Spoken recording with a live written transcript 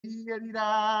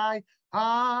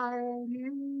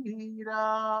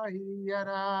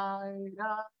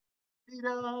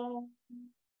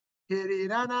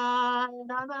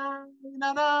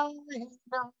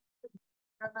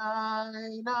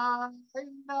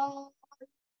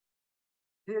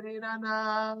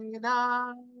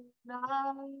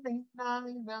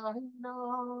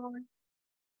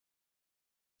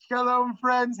Shalom,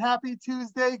 friends. Happy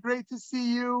Tuesday. Great to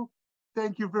see you.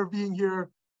 Thank you for being here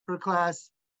for class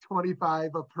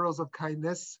 25 of Pearls of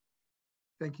Kindness.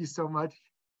 Thank you so much.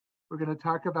 We're going to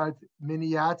talk about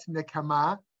Meni'at,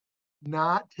 Nekamah,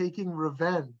 not taking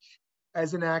revenge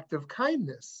as an act of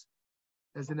kindness.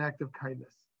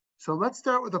 So let's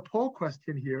start with a poll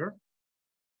question here.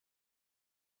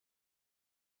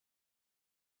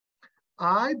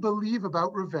 I believe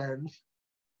about revenge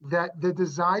that the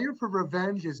desire for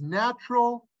revenge is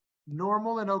natural,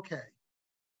 normal, and okay.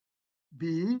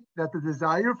 B, that the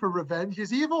desire for revenge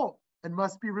is evil and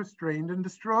must be restrained and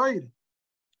destroyed.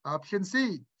 Option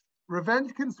C,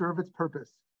 revenge can serve its purpose,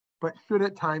 but should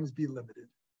at times be limited.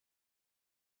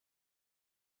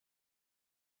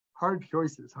 Hard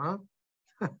choices, huh?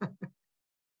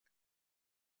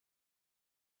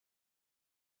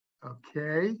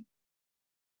 Okay.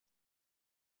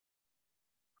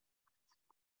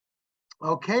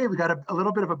 Okay, we got a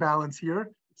little bit of a balance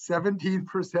here.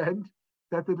 17%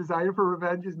 that the desire for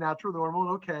revenge is natural, normal,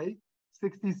 and okay.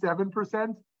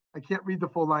 67%, I can't read the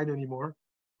full line anymore,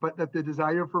 but that the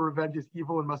desire for revenge is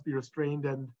evil and must be restrained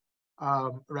and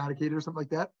eradicated or something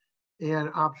like that. And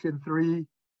option 3,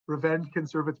 revenge can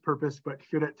serve its purpose, but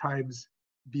should at times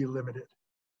be limited.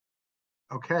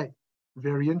 Okay,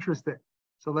 very interesting.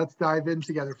 So let's dive in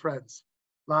together, friends.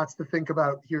 Lots to think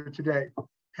about here today.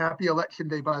 Happy Election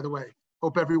Day, by the way.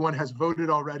 Hope everyone has voted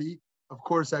already. Of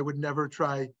course, I would never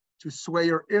try to sway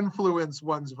or influence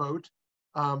one's vote,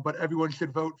 but everyone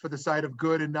should vote for the side of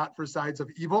good and not for sides of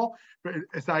evil,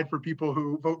 aside for people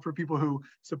who vote for people who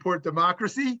support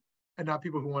democracy and not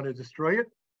people who want to destroy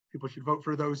it. People should vote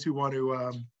for those who want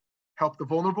to help the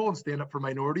vulnerable and stand up for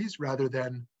minorities rather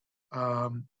than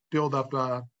build up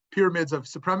pyramids of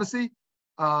supremacy.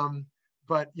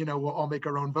 But, you know, we'll all make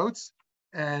our own votes.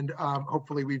 And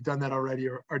hopefully we've done that already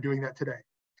or are doing that today.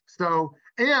 So,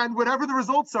 and whatever the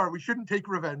results are, we shouldn't take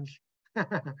revenge.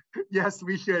 Yes,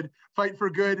 we should fight for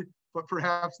good, but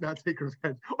perhaps not take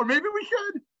revenge. Or maybe we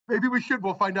should. Maybe we should.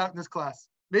 We'll find out in this class.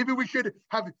 Maybe we should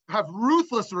have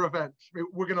ruthless revenge.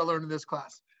 We're going to learn in this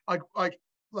class.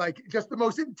 Like just the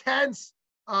most intense.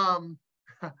 Good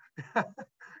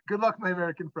luck, my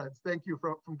American friends. Thank you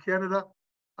from Canada.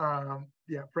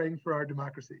 Yeah, praying for our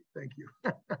democracy. Thank you.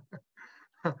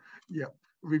 Yeah,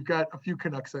 we've got a few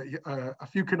Canucks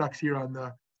here on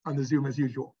the Zoom as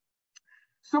usual.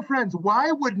 So friends,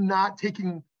 why would not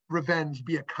taking revenge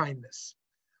be a kindness?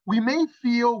 We may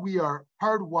feel we are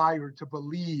hardwired to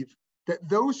believe that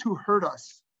those who hurt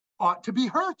us ought to be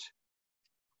hurt,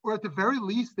 or at the very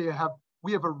least,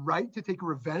 we have a right to take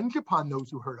revenge upon those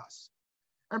who hurt us.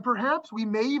 And perhaps we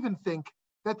may even think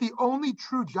that the only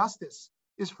true justice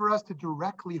is for us to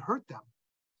directly hurt them.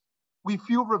 We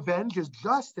feel revenge is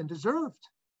just and deserved.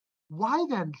 Why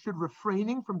then should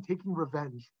refraining from taking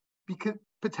revenge be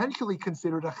potentially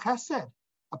considered a chesed,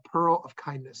 a pearl of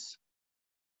kindness?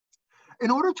 In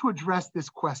order to address this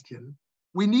question,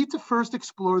 we need to first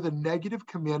explore the negative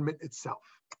commandment itself.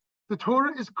 The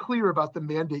Torah is clear about the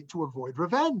mandate to avoid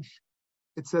revenge.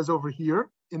 It says over here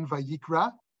in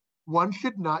Vayikra, one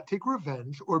should not take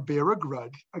revenge or bear a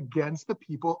grudge against the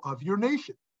people of your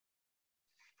nation.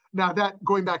 Now, that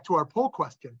going back to our poll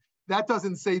question, that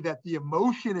doesn't say that the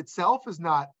emotion itself is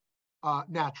not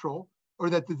natural or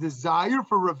that the desire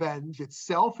for revenge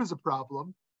itself is a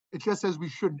problem. It just says we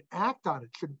shouldn't act on it,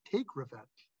 shouldn't take revenge.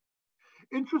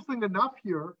 Interesting enough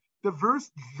here, the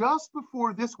verse just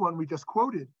before this one we just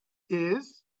quoted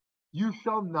is, you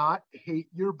shall not hate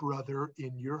your brother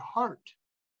in your heart.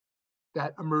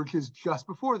 That emerges just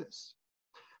before this.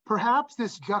 Perhaps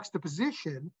this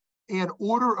juxtaposition and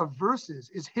order of verses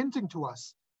is hinting to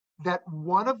us that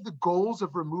one of the goals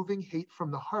of removing hate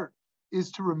from the heart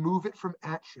is to remove it from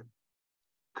action.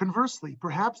 Conversely,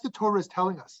 perhaps the Torah is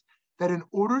telling us that in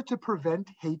order to prevent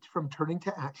hate from turning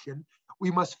to action,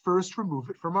 we must first remove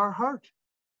it from our heart.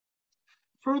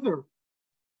 Further,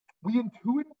 we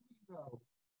intuitively know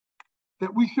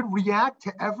that we should react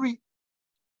to every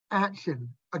action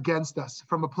against us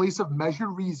from a place of measured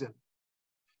reason,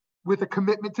 with a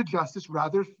commitment to justice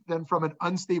rather than from an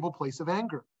unstable place of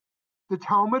anger. The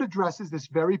Talmud addresses this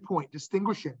very point,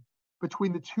 distinguishing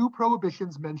between the two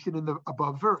prohibitions mentioned in the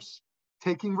above verse,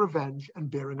 taking revenge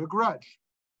and bearing a grudge.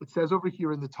 It says over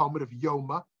here in the Talmud of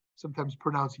Yoma, sometimes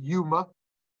pronounced Yuma,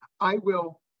 I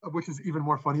will, which is even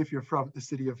more funny if you're from the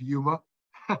city of Yuma,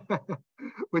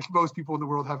 which most people in the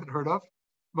world haven't heard of.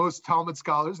 Most Talmud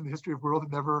scholars in the history of the world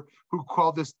have never, who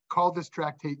called this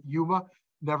tractate Yuma,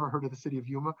 never heard of the city of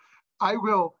Yuma. I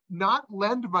will not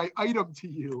lend my item to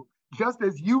you, just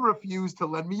as you refuse to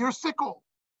lend me your sickle.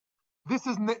 This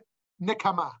is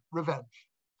Nekamah, revenge.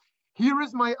 Here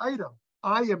is my item.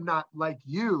 I am not like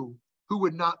you, who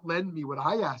would not lend me what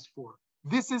I asked for.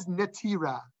 This is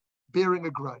netira, bearing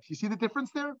a grudge. You see the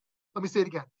difference there? Let me say it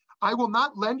again. I will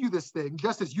not lend you this thing,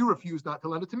 just as you refuse not to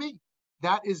lend it to me.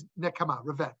 That is Nekamah,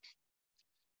 revenge.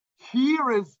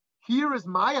 Here is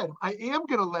my item. I am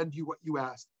going to lend you what you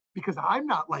asked, because I'm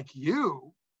not like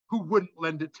you, who wouldn't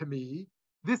lend it to me.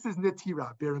 This is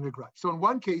netira, bearing a grudge. So in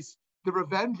one case, the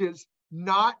revenge is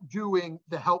not doing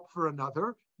the help for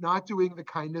another, not doing the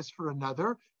kindness for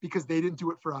another, because they didn't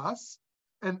do it for us.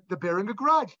 And the bearing a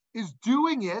grudge is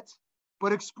doing it,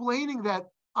 but explaining that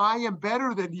I am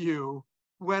better than you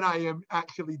when I am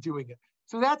actually doing it.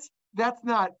 So that's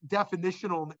not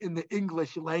definitional in the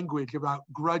English language about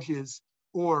grudges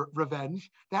or revenge.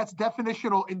 That's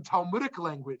definitional in Talmudic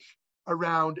language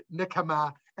around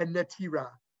nekamah and netira,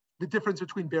 the difference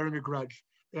between bearing a grudge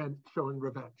and showing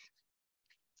revenge.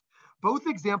 Both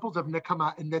examples of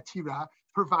nekamah and netira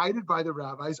provided by the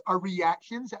rabbis are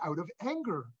reactions out of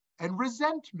anger and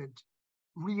resentment.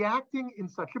 Reacting in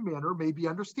such a manner may be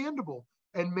understandable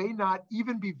and may not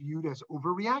even be viewed as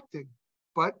overreacting,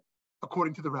 but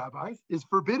according to the rabbis, is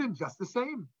forbidden just the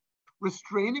same.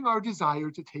 Restraining our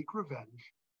desire to take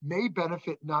revenge may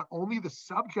benefit not only the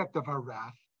subject of our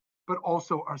wrath, but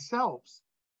also ourselves.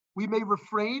 We may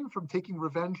refrain from taking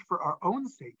revenge for our own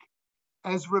sake,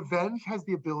 as revenge has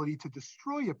the ability to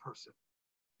destroy a person.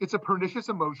 It's a pernicious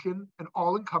emotion, an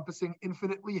all-encompassing,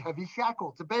 infinitely heavy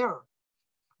shackle to bear.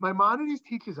 Maimonides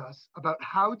teaches us about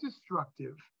how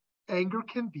destructive anger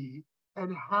can be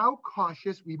and how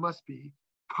cautious we must be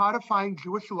codifying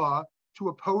Jewish law to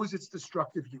oppose its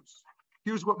destructive use.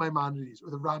 Here's what Maimonides,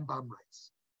 or the Rambam,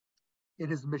 writes in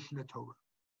his Mishnah Torah.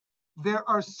 There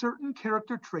are certain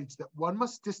character traits that one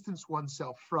must distance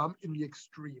oneself from in the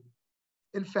extreme.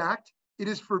 In fact, it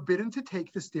is forbidden to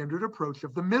take the standard approach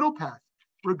of the middle path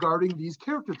regarding these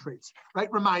character traits,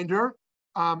 right? Reminder,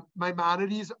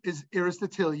 Maimonides is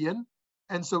Aristotelian,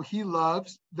 and so he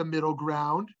loves the middle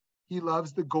ground. He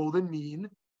loves the golden mean,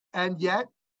 and yet,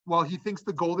 while he thinks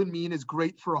the golden mean is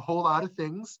great for a whole lot of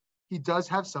things, he does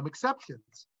have some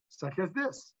exceptions, such as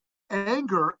this.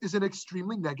 Anger is an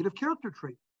extremely negative character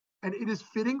trait, and it is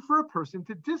fitting for a person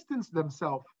to distance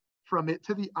themselves from it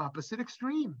to the opposite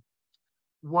extreme.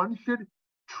 One should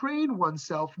train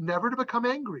oneself never to become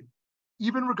angry,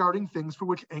 even regarding things for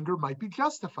which anger might be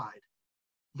justified.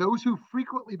 Those who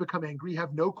frequently become angry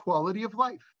have no quality of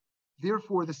life.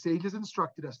 Therefore, the sages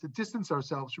instructed us to distance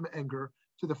ourselves from anger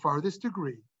to the farthest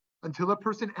degree until a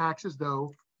person acts as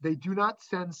though they do not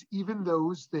sense even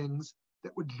those things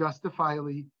that would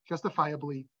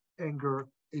justifiably anger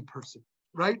a person,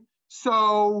 right?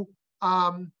 So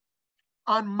on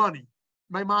money,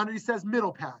 Maimonides says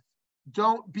middle path.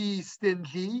 Don't be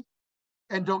stingy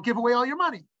and don't give away all your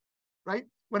money, right?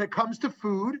 When it comes to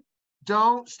food,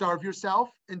 don't starve yourself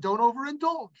and don't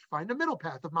overindulge. Find a middle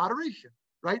path of moderation,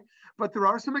 right? But there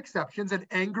are some exceptions, and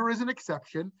anger is an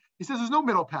exception. He says there's no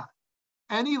middle path.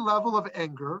 Any level of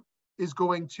anger is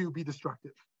going to be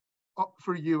destructive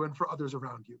for you and for others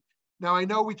around you. Now, I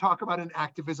know we talk about in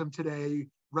activism today,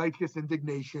 righteous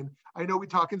indignation. I know we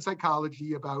talk in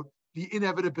psychology about the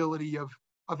inevitability of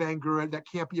anger that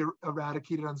can't be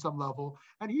eradicated on some level.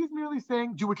 And he's merely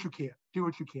saying, do what you can, do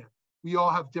what you can. We all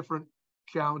have different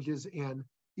challenges, and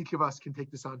each of us can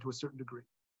take this on to a certain degree.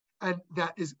 And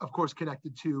that is, of course,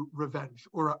 connected to revenge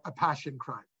or a passion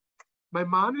crime.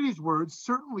 Maimonides' words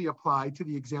certainly apply to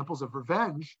the examples of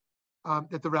revenge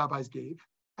that the rabbis gave,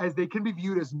 as they can be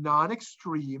viewed as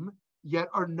non-extreme, yet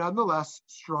are nonetheless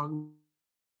strong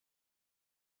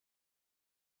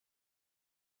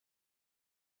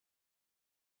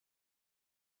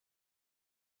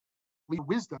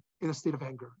wisdom in a state of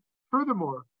anger.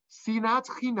 Furthermore, sinat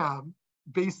chinam,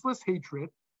 baseless hatred,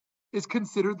 is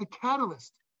considered the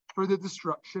catalyst for the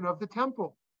destruction of the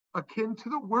temple, akin to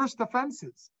the worst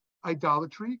offenses,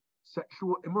 idolatry,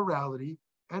 sexual immorality,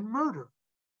 and murder,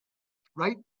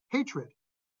 right? Hatred.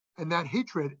 And that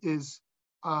hatred is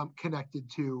connected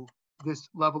to this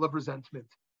level of resentment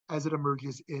as it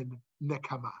emerges in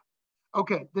Nekamah.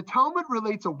 Okay, the Talmud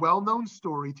relates a well-known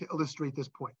story to illustrate this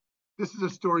point. This is a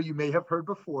story you may have heard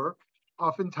before,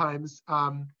 oftentimes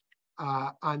on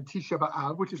Tisha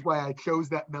B'Av, which is why I chose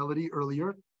that melody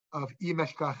earlier of Im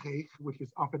Eshkachech, which is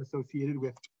often associated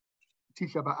with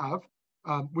Tisha B'Av.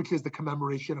 which is the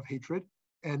commemoration of hatred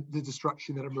and the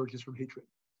destruction that emerges from hatred.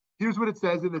 Here's what it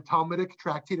says in the Talmudic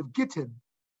tractate of Gittin,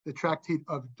 the tractate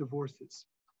of divorces.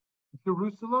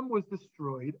 Jerusalem was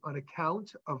destroyed on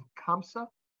account of Kamsa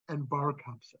and Bar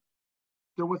Kamsa.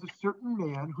 There was a certain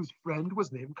man whose friend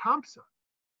was named Kamsa,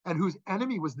 and whose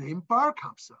enemy was named Bar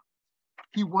Kamsa.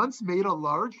 He once made a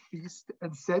large feast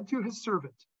and said to his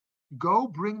servant, "Go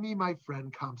bring me my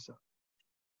friend Kamsa."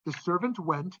 The servant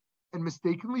went and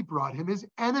mistakenly brought him his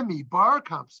enemy, Bar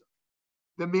Kamsa.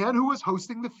 The man who was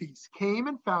hosting the feast came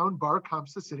and found Bar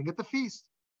Kamsa sitting at the feast.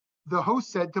 The host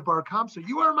said to Bar Kamsa,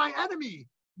 "You are my enemy.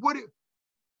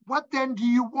 What then do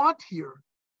you want here?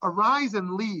 Arise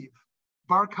and leave."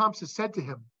 Bar Kamsa said to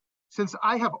him, "Since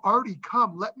I have already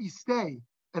come, let me stay,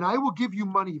 and I will give you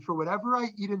money for whatever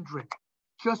I eat and drink.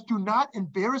 Just do not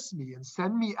embarrass me and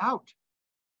send me out."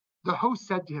 The host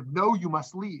said to him, "No, you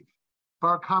must leave."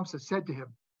 Bar Kamsa said to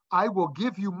him, "I will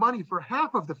give you money for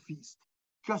half of the feast.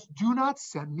 Just do not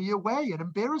send me away and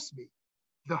embarrass me."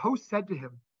 The host said to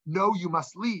him, "No, you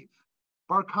must leave."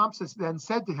 Bar Kamsa then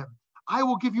said to him, "I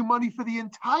will give you money for the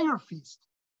entire feast.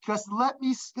 Just let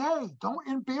me stay. Don't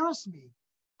embarrass me."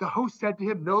 The host said to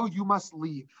him, "No, you must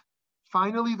leave."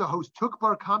 Finally, the host took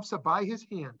Bar Kamsa by his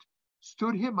hand,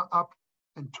 stood him up,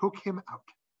 and took him out.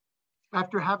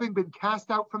 After having been cast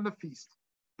out from the feast,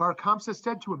 Bar Kamsa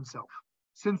said to himself,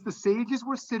 "Since the sages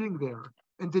were sitting there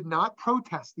and did not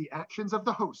protest the actions of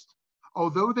the host,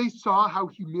 although they saw how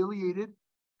he humiliated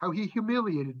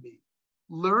me,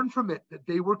 learn from it that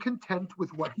they were content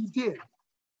with what he did.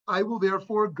 I will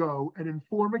therefore go and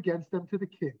inform against them to the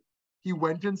king." He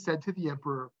went and said to the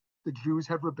emperor, "The Jews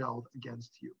have rebelled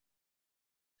against you."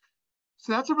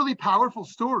 So that's a really powerful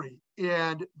story.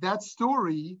 And that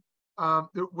story,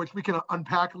 which we can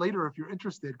unpack later if you're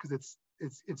interested, because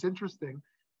it's interesting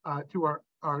to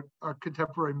our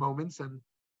contemporary moments and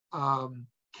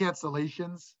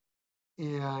cancellations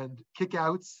and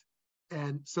kickouts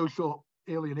and social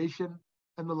alienation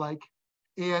and the like.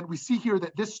 And we see here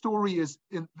that this story is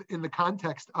in the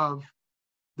context of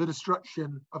the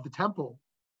destruction of the temple.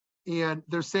 And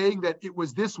they're saying that it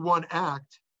was this one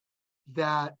act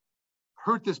that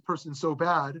hurt this person so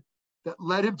bad that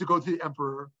led him to go to the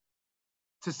emperor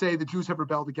to say the Jews have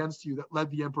rebelled against you, that led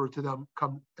the emperor to them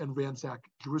come and ransack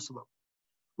Jerusalem,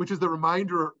 which is the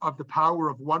reminder of the power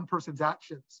of one person's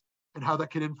actions and how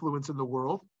that can influence in the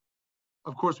world.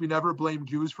 Of course, we never blame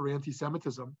Jews for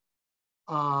anti-Semitism.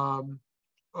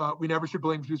 We never should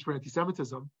blame Jews for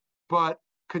anti-Semitism, but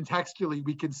contextually,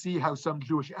 we can see how some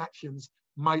Jewish actions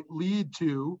might lead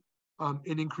to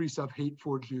an increase of hate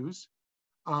for Jews.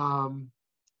 And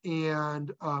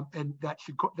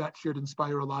that should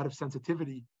inspire a lot of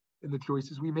sensitivity in the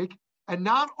choices we make. And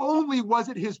not only was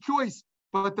it his choice,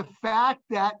 but the fact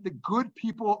that the good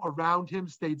people around him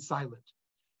stayed silent.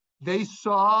 They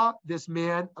saw this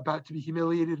man about to be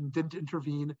humiliated and didn't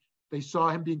intervene. They saw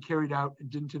him being carried out and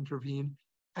didn't intervene.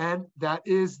 And that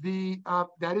is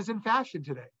in fashion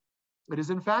today. It is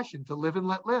in fashion to live and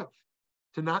let live,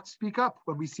 to not speak up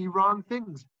when we see wrong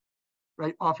things,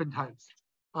 right? Oftentimes.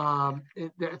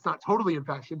 It's not totally in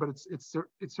fashion, but it's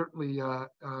certainly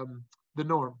the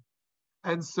norm.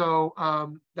 And so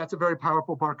that's a very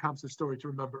powerful Bar Kamsa story to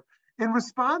remember. In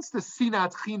response to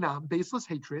Sinat Chinam, baseless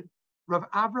hatred, Rav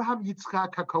Avraham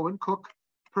Yitzchak HaKohen Kook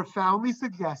profoundly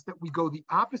suggests that we go the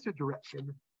opposite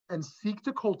direction and seek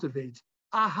to cultivate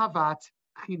Ahavat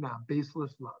Chinam,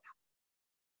 baseless love.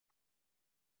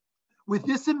 With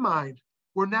this in mind,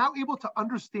 we're now able to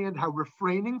understand how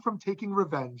refraining from taking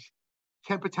revenge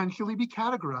can potentially be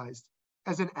categorized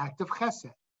as an act of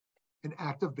chesed, an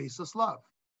act of baseless love,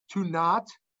 to not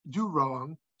do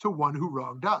wrong to one who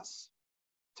wronged us,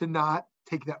 to not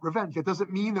take that revenge. It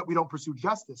doesn't mean that we don't pursue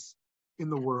justice in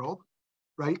the world,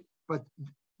 right? But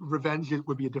revenge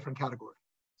would be a different category.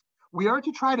 We are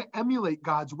to try to emulate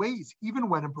God's ways, even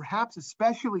when, and perhaps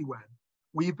especially when,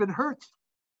 we've been hurt.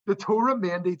 The Torah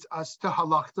mandates us to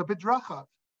halachta b'drachav,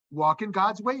 walk in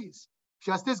God's ways.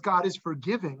 Just as God is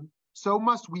forgiving, so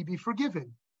must we be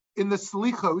forgiving. In the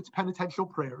Slichot, penitential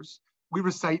prayers, we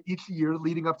recite each year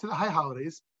leading up to the high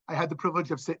holidays. I had the privilege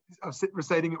of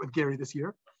reciting it with Gary this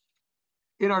year.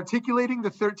 In articulating the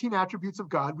 13 attributes of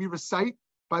God, we recite,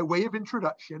 by way of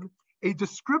introduction, a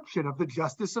description of the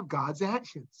justice of God's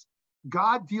actions.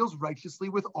 God deals righteously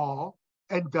with all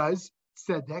and does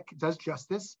tzedek, does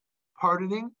justice,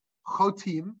 pardoning,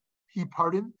 chotim,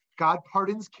 God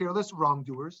pardons careless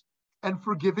wrongdoers, and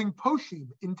forgiving poshim,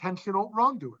 intentional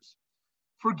wrongdoers.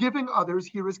 Forgiving others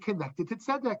here is connected to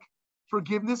tzedek.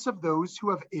 Forgiveness of those who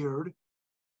have erred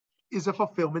is a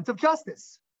fulfillment of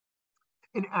justice,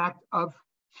 an act of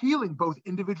healing both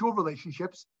individual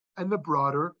relationships and the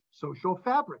broader social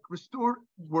fabric,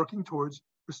 working towards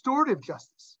restorative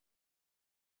justice.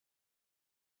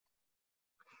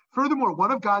 Furthermore,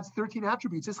 one of God's 13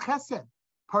 attributes is chesed.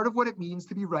 Part of what it means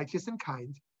to be righteous and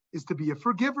kind is to be a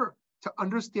forgiver, to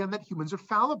understand that humans are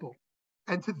fallible,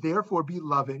 and to therefore be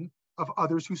loving of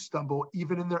others who stumble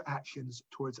even in their actions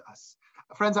towards us.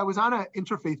 Friends, I was on an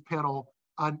interfaith panel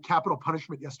on capital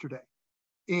punishment yesterday,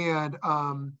 and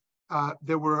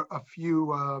there were a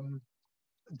few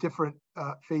different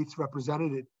faiths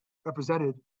represented,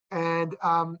 and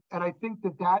I think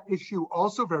that issue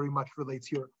also very much relates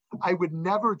here. I would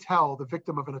never tell the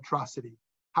victim of an atrocity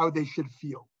how they should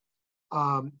feel.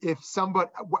 How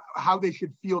they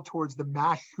should feel towards the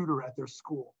mass shooter at their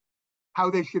school, how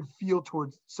they should feel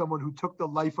towards someone who took the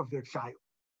life of their child.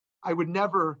 I would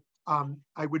never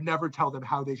tell them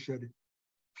how they should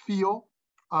feel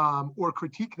or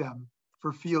critique them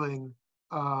for feeling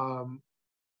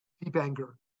deep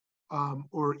anger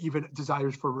or even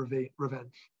desires for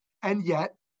revenge. And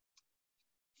yet,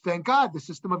 thank God, the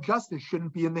system of justice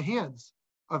shouldn't be in the hands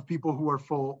of people who are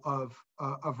full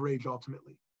of rage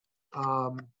ultimately.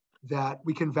 That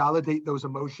we can validate those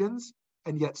emotions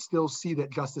and yet still see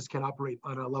that justice can operate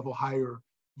on a level higher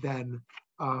than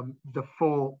the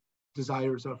full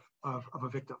desires of a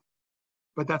victim.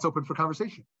 But that's open for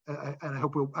conversation, and I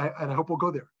hope we'll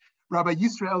go there. Rabbi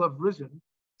Yisrael of Rizin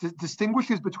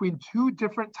distinguishes between two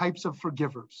different types of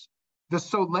forgivers. The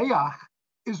soleach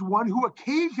is one who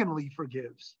occasionally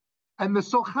forgives, and the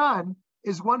sochan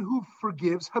is one who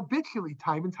forgives habitually,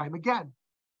 time and time again,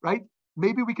 right?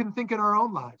 Maybe we can think in our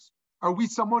own lives. Are we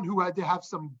someone who had to have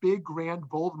some big, grand,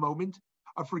 bold moment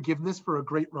of forgiveness for a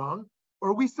great wrong? Or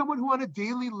are we someone who on a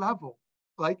daily level,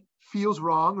 like, feels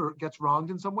wrong or gets wronged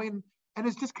in some way and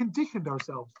has just conditioned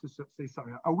ourselves to say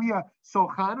sorry? Are we a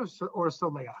sochan or a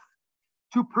soleach?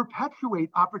 To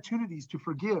perpetuate opportunities to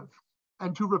forgive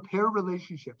and to repair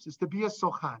relationships is to be a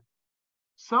sochan.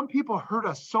 Some people hurt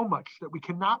us so much that we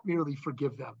cannot merely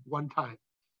forgive them one time.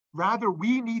 Rather,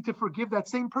 we need to forgive that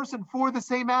same person for the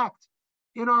same act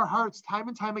in our hearts time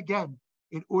and time again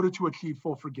in order to achieve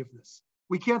full forgiveness.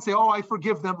 We can't say, oh, I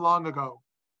forgive them long ago,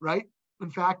 right? In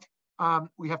fact,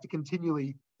 we have to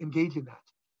continually engage in that.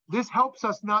 This helps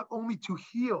us not only to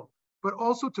heal, but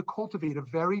also to cultivate a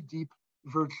very deep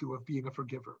virtue of being a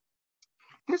forgiver.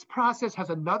 This process has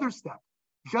another step.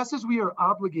 Just as we are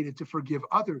obligated to forgive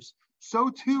others, so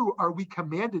too are we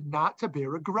commanded not to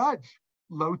bear a grudge.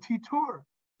 Lo titur.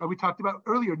 We talked about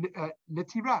earlier,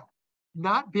 netira.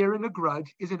 Not bearing a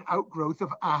grudge is an outgrowth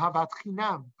of ahavat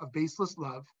chinam, of baseless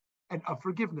love, and of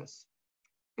forgiveness.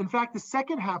 In fact, the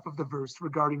second half of the verse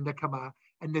regarding Nekamah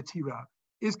and netira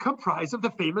is comprised of the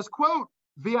famous quote,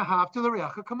 V'ahavta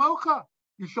l'reacha kamocha.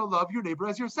 You shall love your neighbor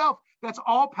as yourself. That's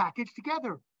all packaged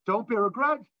together. Don't bear a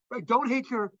grudge, right? Don't hate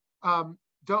your,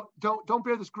 don't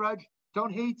bear this grudge.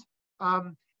 Don't hate,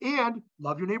 and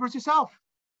love your neighbor as yourself.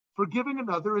 Forgiving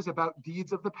another is about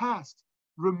deeds of the past.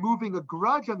 Removing a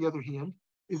grudge, on the other hand,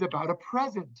 is about a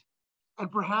present and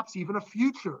perhaps even a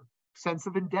future sense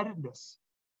of indebtedness.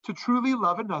 To truly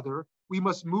love another, we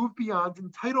must move beyond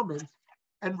entitlement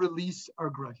and release our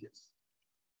grudges.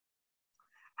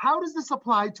 How does this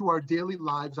apply to our daily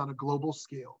lives on a global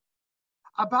scale?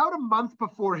 About a month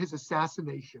before his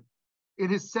assassination, in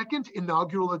his second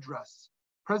inaugural address,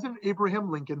 President Abraham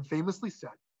Lincoln famously said,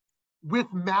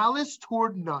 "With malice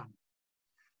toward none,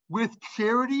 with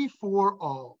charity for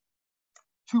all,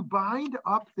 to bind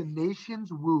up the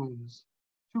nation's wounds,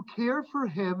 to care for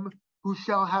him who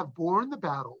shall have borne the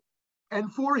battle,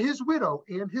 and for his widow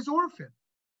and his orphan,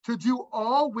 to do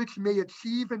all which may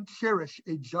achieve and cherish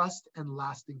a just and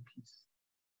lasting peace."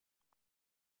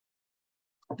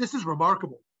 This is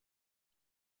remarkable.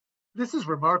 This is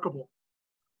remarkable.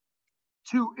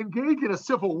 To engage in a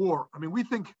civil war, I mean, we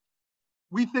think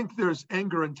there's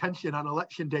anger and tension on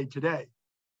election day today.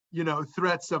 You know,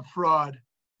 threats of fraud,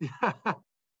 you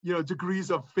know,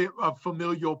 degrees of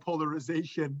familial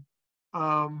polarization,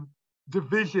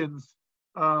 divisions,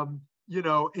 you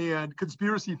know, and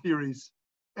conspiracy theories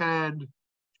and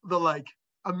the like.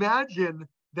 Imagine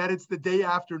that it's the day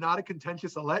after not a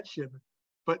contentious election,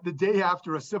 but the day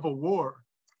after a civil war,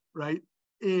 right?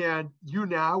 And you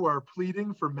now are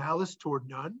pleading for malice toward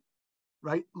none,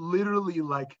 right? Literally,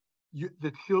 like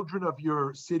the children of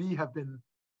your city have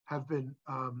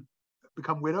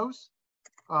become widows,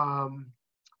 but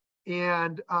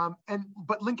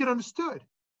Lincoln understood.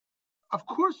 Of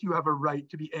course, you have a right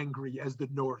to be angry as the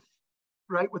North,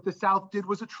 right? What the South did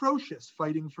was atrocious,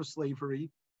 fighting for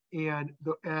slavery and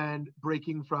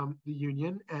breaking from the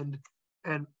Union and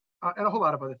a whole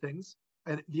lot of other things,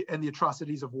 and the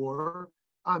atrocities of war.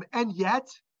 And yet,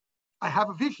 I have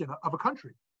a vision of a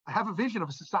country. I have a vision of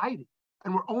a society.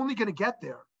 And we're only going to get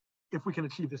there if we can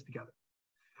achieve this together.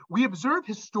 We observe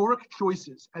historic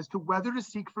choices as to whether to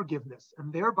seek forgiveness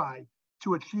and thereby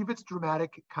to achieve its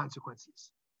dramatic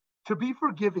consequences. To be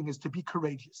forgiving is to be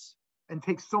courageous and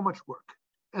takes so much work.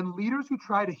 And leaders who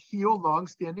try to heal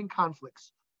long-standing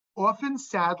conflicts often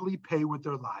sadly pay with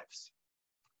their lives.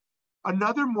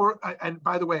 Another more, and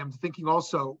by the way, I'm thinking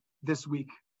also this week,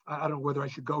 I don't know whether I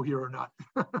should go here or not.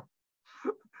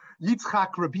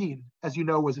 Yitzhak Rabin, as you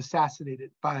know, was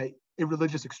assassinated by a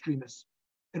religious extremist,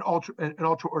 an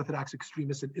ultra-Orthodox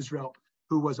extremist in Israel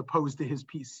who was opposed to his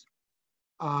peace.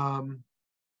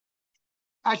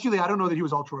 Actually, I don't know that he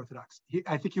was ultra-Orthodox.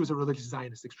 I think he was a religious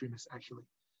Zionist extremist, actually.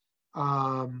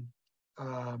 Yigal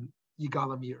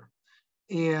Amir.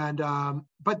 And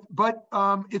but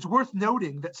it's worth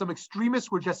noting that some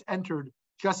extremists were just entered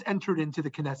into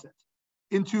the Knesset,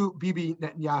 into Bibi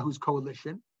Netanyahu's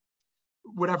coalition.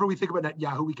 Whatever we think about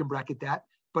Netanyahu, we can bracket that.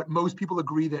 But most people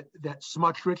agree that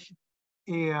Smotrich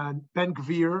and Ben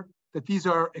Gvir, that these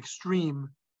are extreme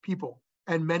people,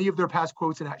 and many of their past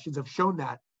quotes and actions have shown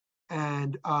that.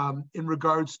 And in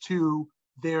regards to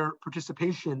their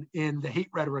participation in the hate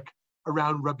rhetoric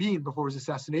around Rabin before his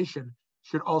assassination,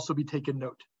 should also be taken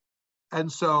note.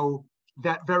 And so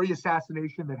that very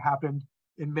assassination that happened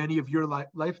in many of your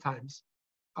lifetimes,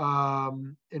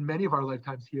 in many of our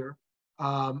lifetimes here,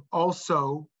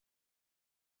 also,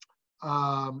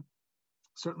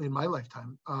 certainly in my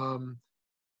lifetime,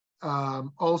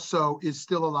 also is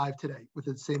still alive today with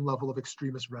the same level of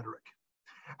extremist rhetoric.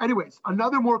 Anyways,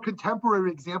 another more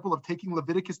contemporary example of taking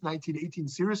Leviticus 19:18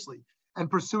 seriously and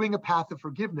pursuing a path of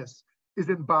forgiveness is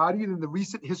embodied in the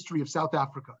recent history of South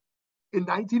Africa. In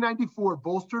 1994,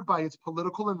 bolstered by its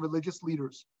political and religious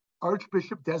leaders,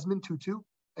 Archbishop Desmond Tutu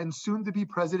and soon-to-be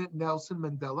President Nelson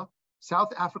Mandela,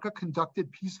 South Africa conducted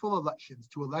peaceful elections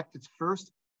to elect its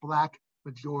first Black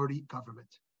majority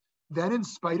government. Then, in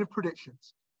spite of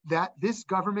predictions that this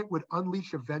government would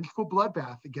unleash a vengeful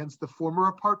bloodbath against the former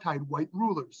apartheid white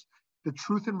rulers, the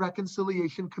Truth and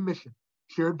Reconciliation Commission,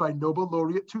 chaired by Nobel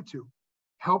laureate Tutu,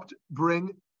 helped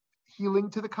bring healing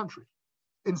to the country.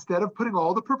 Instead of putting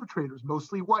all the perpetrators,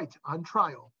 mostly white, on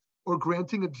trial, or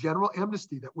granting a general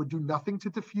amnesty that would do nothing to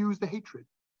diffuse the hatred,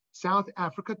 South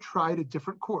Africa tried a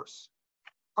different course.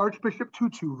 Archbishop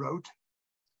Tutu wrote,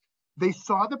 "They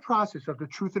saw the process of the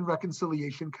Truth and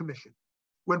Reconciliation Commission,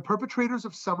 when perpetrators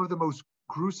of some of the most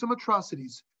gruesome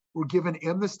atrocities were given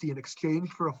amnesty in exchange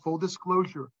for a full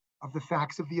disclosure of the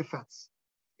facts of the offense.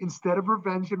 Instead of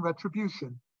revenge and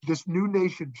retribution, this new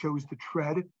nation chose to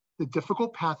tread the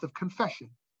difficult path of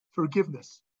confession,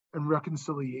 forgiveness, and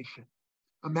reconciliation."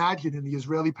 Imagine in the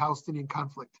Israeli-Palestinian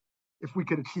conflict if we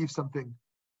could achieve something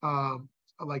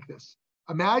like this.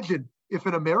 Imagine if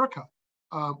in America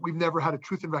we've never had a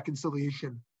truth and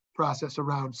reconciliation process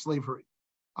around slavery.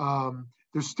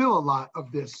 There's still a lot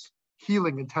of this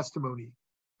healing and testimony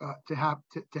to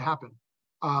happen.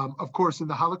 Of course, in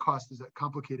the Holocaust is a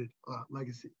complicated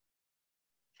legacy.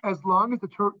 As long as the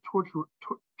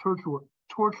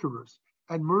torturers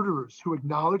and murderers who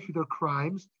acknowledge their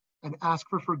crimes and ask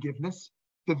for forgiveness,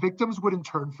 the victims would in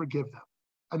turn forgive them,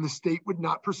 and the state would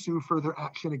not pursue further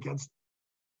action against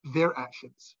their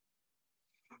actions.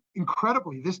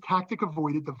 Incredibly, this tactic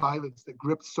avoided the violence that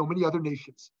gripped so many other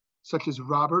nations, such as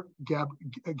Robert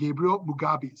Gabriel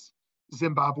Mugabe's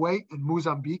Zimbabwe and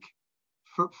Mozambique,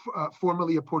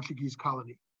 formerly a Portuguese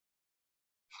colony.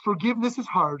 Forgiveness is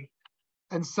hard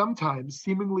and sometimes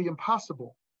seemingly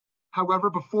impossible. However,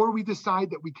 before we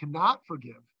decide that we cannot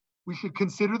forgive, we should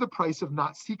consider the price of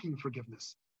not seeking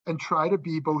forgiveness and try to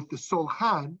be both the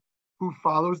Solhan, who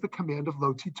follows the command of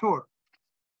Lo Titor.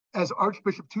 As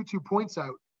Archbishop Tutu points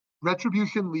out,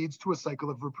 retribution leads to a cycle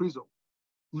of reprisal,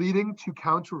 leading to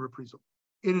counter-reprisal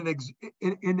in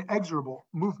an inexorable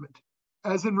movement,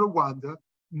 as in Rwanda,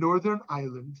 Northern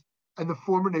Ireland, and the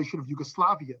former nation of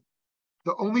Yugoslavia.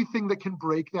 The only thing that can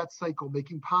break that cycle,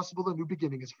 making possible a new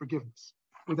beginning, is forgiveness.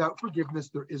 Without forgiveness,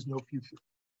 there is no future.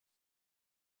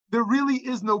 There really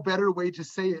is no better way to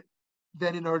say it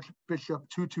than in Archbishop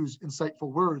Tutu's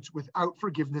insightful words: without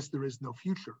forgiveness, there is no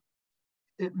future.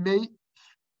 It may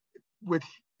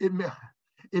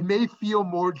feel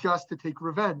more just to take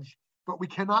revenge, but we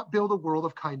cannot build a world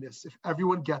of kindness if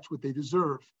everyone gets what they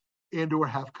deserve and or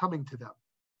have coming to them.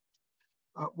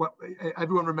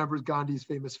 Everyone remembers Gandhi's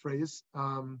famous phrase,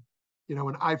 an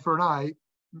eye for an eye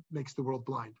makes the world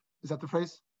blind. Is that the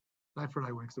phrase? An eye for an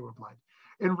eye makes the world blind.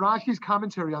 In Rashi's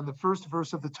commentary on the first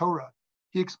verse of the Torah,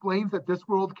 he explains that this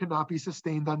world cannot be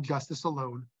sustained on justice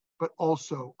alone, but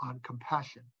also on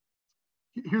compassion.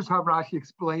 Here's how Rashi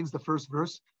explains the first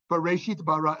verse. Bereshit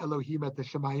bara Elohim et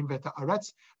hashamayim v'et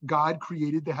haaretz. God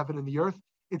created the heaven and the earth.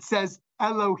 It says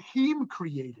Elohim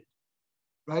created,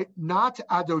 right? Not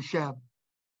Adoshem,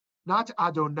 not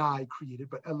Adonai created,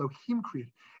 but Elohim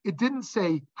created. It didn't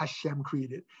say Hashem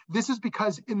created. This is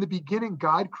because in the beginning,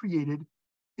 God created,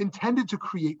 intended to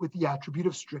create with the attribute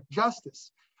of strict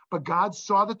justice. But God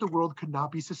saw that the world could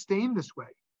not be sustained this way.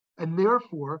 And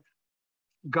therefore,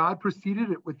 God preceded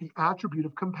it with the attribute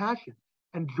of compassion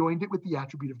and joined it with the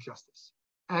attribute of justice.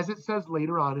 As it says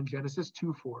later on in Genesis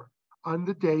 2:4, on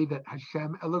the day that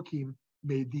Hashem Elohim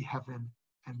made the heaven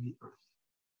and the earth.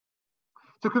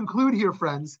 To conclude here,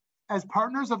 friends, as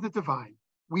partners of the divine,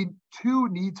 we too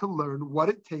need to learn what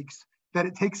it takes, that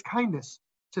it takes kindness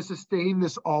to sustain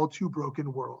this all too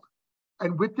broken world.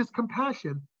 And with this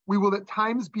compassion, we will at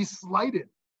times be slighted,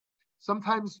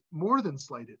 sometimes more than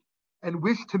slighted, and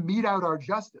wish to mete out our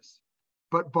justice.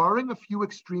 But barring a few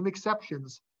extreme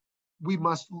exceptions, we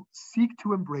must seek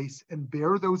to embrace and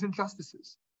bear those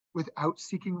injustices without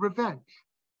seeking revenge,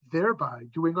 thereby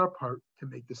doing our part to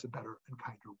make this a better and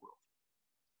kinder world.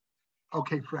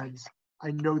 Okay, friends,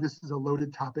 I know this is a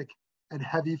loaded topic and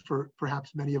heavy for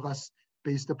perhaps many of us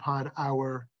based upon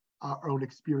our own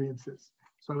experiences.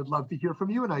 So I would love to hear from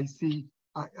you, and I see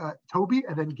Toby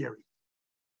and then Gary.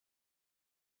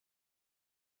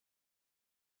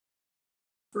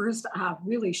 First, a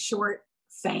really short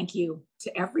thank you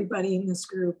to everybody in this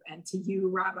group and to you,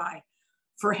 Rabbi,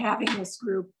 for having this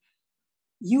group.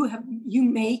 You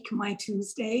make my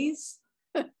Tuesdays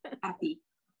happy.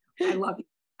 I love you.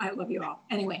 I love you all.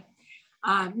 Anyway,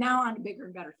 now on to bigger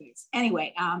and better things.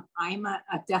 Anyway, I'm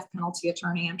a death penalty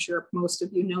attorney. I'm sure most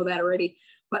of you know that already.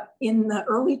 But in the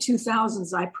early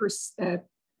 2000s, I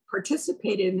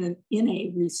participated in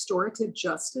a restorative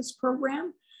justice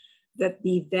program that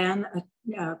the then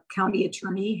county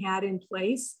attorney had in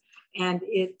place. And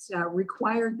it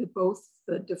required that both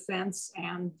the defense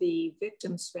and the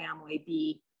victim's family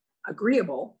be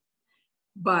agreeable.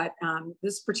 But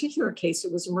this particular case,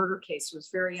 it was a murder case. It was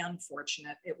very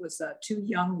unfortunate. It was two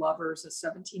young lovers, a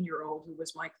 17-year-old who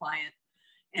was my client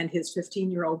and his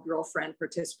 15-year-old girlfriend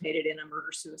participated in a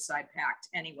murder-suicide pact.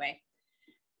 Anyway,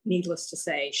 needless to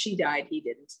say, she died, he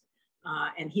didn't.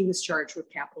 And he was charged with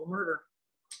capital murder.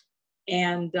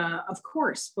 And of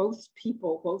course, both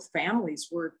families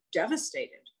were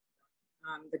devastated.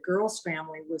 The girl's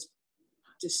family was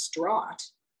distraught.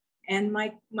 And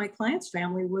my client's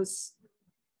family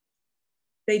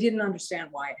they didn't understand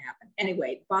why it happened.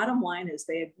 Anyway, bottom line is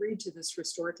they agreed to this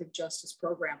restorative justice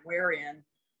program wherein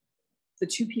the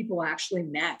two people actually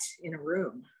met in a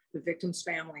room, the victim's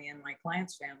family and my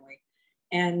client's family.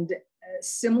 And a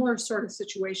similar sort of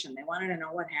situation. They wanted to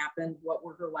know what happened, what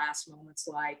were her last moments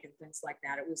like, and things like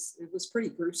that. It was pretty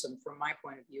gruesome from my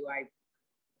point of view. I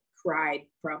cried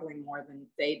probably more than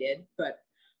they did, but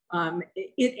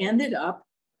it ended up,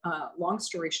 long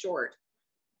story short,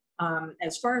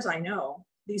 as far as I know,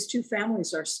 these two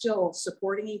families are still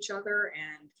supporting each other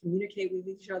and communicate with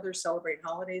each other, celebrate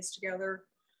holidays together.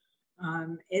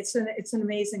 It's an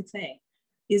amazing thing.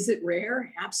 Is it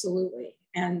rare? Absolutely.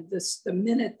 And the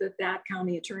minute that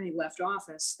county attorney left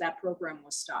office, that program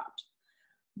was stopped.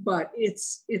 But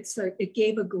it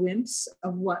gave a glimpse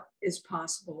of what is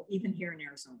possible, even here in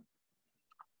Arizona.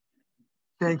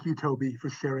 Thank you, Toby, for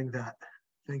sharing that.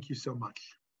 Thank you so much.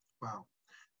 Wow.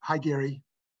 Hi, Gary.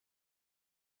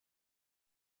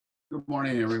 Good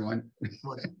morning, everyone. Good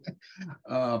morning.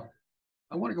 I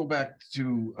want to go back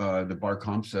to the Bar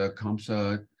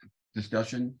Kamsa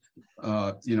discussion.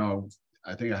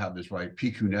 I think I have this right.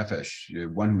 Piku nefesh,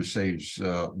 one who saves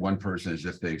one person as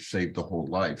if they've saved the whole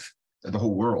life, the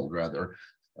whole world, rather.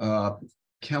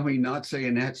 Can we not say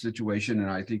in that situation, and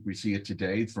I think we see it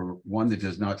today, for one that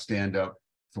does not stand up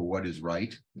for what is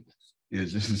right,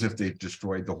 is this as if they've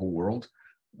destroyed the whole world?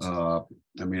 I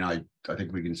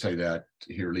think we can say that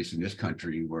here, at least in this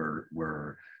country, where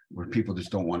people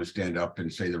just don't want to stand up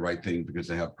and say the right thing because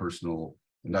they have personal,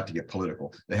 not to get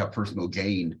political, they have personal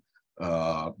gain.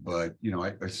 But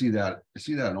I see that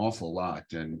an awful lot,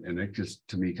 and it just,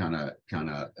 to me, kind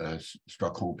of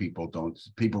struck home.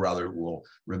 People rather will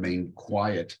remain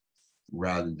quiet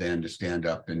rather than to stand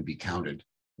up and be counted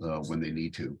when they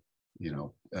need to.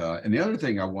 And the other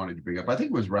thing I wanted to bring up, I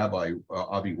think it was Rabbi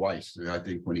Avi Weiss. I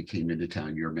think when he came into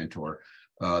town, your mentor,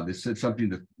 that said something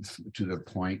to the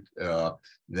point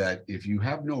that if you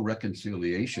have no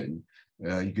reconciliation,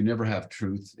 you can never have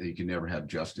truth. You can never have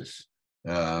justice.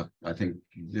 I think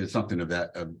there's something of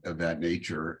that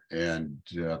nature, and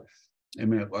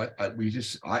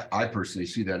I personally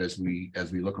see that as we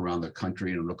look around the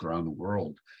country and look around the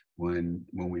world, when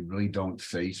we really don't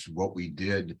face what we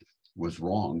did was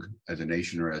wrong as a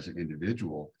nation or as an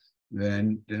individual,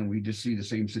 then we just see the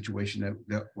same situation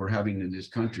that we're having in this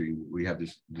country. We have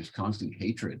this constant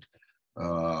hatred,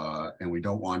 and we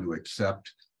don't want to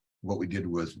accept what we did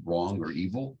was wrong or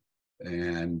evil,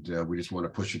 and we just want to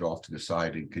push it off to the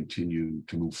side and continue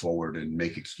to move forward and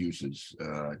make excuses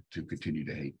to continue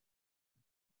to hate.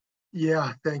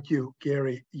 Yeah, thank you,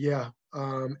 Gary. Yeah,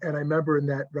 and I remember in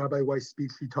that Rabbi Weiss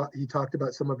speech, he talked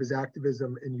about some of his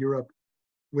activism in Europe,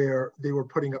 where they were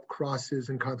putting up crosses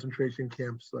in concentration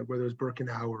camps, like whether it was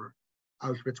Birkenau or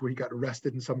Auschwitz, where he got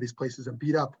arrested in some of these places and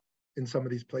beat up in some of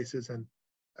these places, and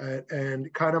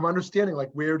kind of understanding,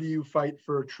 like, where do you fight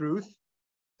for truth,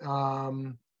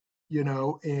 you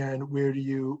know, and where do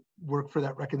you work for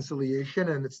that reconciliation?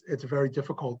 And it's very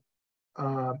difficult.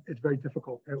 It's very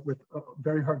difficult with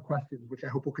very hard questions, which I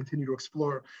hope we'll continue to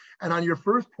explore. And on your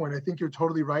first point, I think you're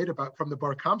totally right about, from the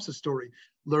Bar Kamsa story,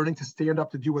 learning to stand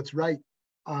up to do what's right,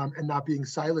 and not being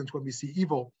silent when we see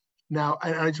evil. Now,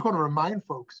 I just want to remind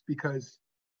folks, because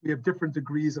we have different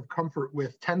degrees of comfort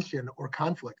with tension or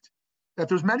conflict, that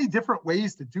there's many different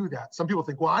ways to do that. Some people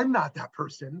think, well, I'm not that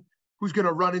person who's going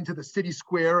to run into the city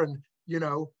square and,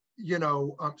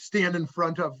 stand in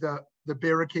front of the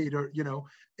barricade, or,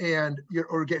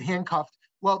 or get handcuffed.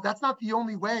 Well, that's not the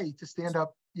only way to stand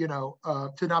up,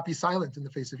 to not be silent in the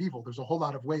face of evil. There's a whole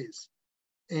lot of ways.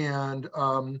 And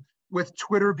with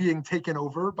Twitter being taken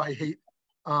over by hate,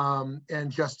 and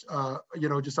just a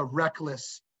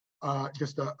reckless,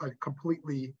 just a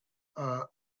completely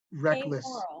reckless.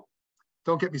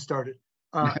 Don't get me started.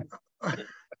 Over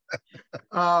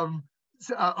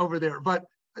there, but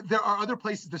there are other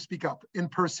places to speak up in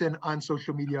person, on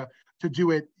social media, to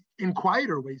do it in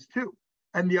quieter ways too.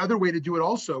 And the other way to do it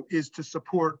also is to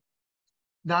support,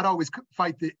 not always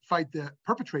fight the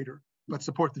perpetrator, but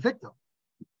support the victim.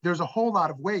 There's a whole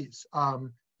lot of ways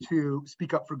to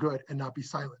speak up for good and not be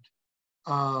silent.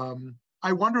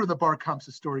 I wonder, the Bar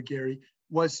Kamsa story, Gary,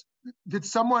 did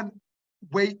someone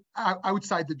wait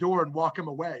outside the door and walk him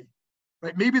away?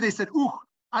 Right? Maybe they said, "Ooh,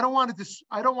 I don't want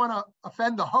to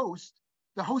offend the host.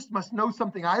 The host must know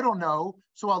something I don't know,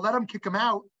 so I'll let him kick him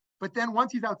out. But then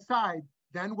once he's outside,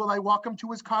 then will I walk him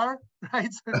to his car?"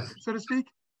 Right, so to speak.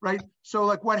 Right. So,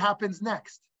 like, what happens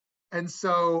next? And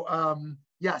so,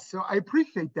 yes, so I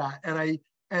appreciate that,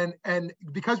 and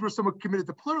because we're somewhat committed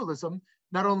to pluralism,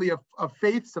 not only of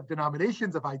faiths, of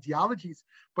denominations, of ideologies,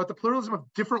 but the pluralism of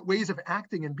different ways of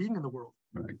acting and being in the world.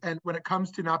 Right. And when it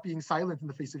comes to not being silent in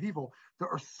the face of evil, there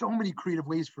are so many creative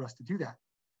ways for us to do that.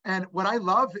 And what I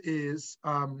love is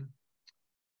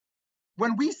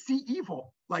when we see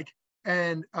evil,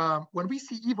 when we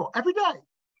see evil every day,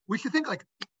 we should think, like,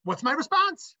 what's my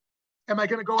response? Am I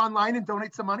going to go online and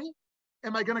donate some money?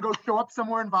 Am I going to go show up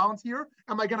somewhere and volunteer?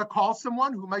 Am I going to call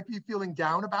someone who might be feeling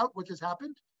down about what just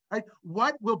happened? Right?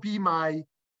 What will be my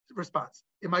response?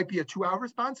 It might be a 2-hour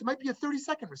response. It might be a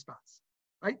 30-second response.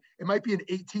 Right? It might be an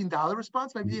 $18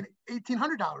 response. It might be an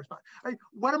 $1,800 response. Right?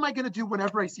 What am I going to do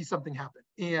whenever I see something happen,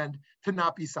 and to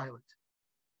not be silent?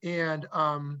 And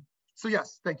so,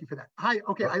 yes, thank you for that. Hi,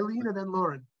 okay, Eileen, and then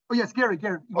Lauren. Oh yes, Gary.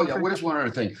 Oh yeah, what is one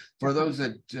other thing for those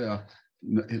that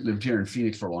lived here in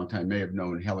Phoenix for a long time may have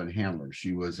known Helen Handler.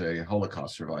 She was a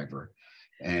Holocaust survivor,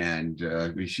 and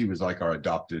she was like our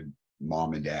adopted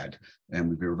mom and dad,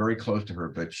 and we were very close to her.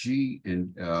 But she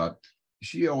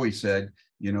always said,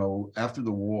 after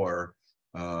the war,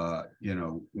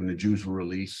 when the Jews were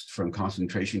released from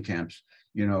concentration camps,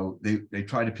 they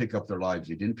tried to pick up their lives.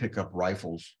 They didn't pick up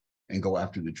rifles and go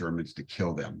after the Germans to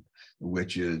kill them,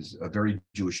 which is a very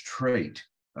Jewish trait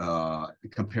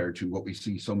compared to what we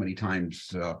see so many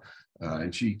times.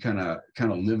 And she kind of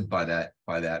lived by that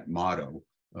motto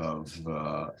of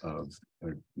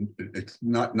it's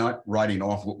not writing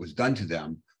off what was done to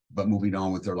them, but moving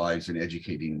on with their lives and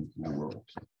educating the world.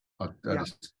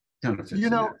 Kind of fits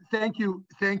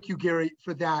thank you, Gary,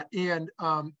 for that. And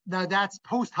now that's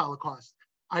post-Holocaust.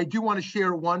 I do want to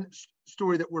share one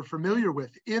story that we're familiar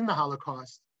with in the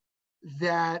Holocaust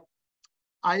that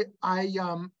I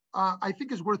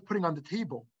think is worth putting on the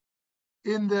table.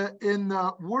 In the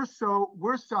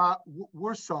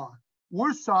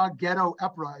Warsaw ghetto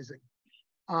uprising,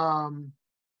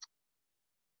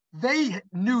 they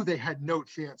knew they had no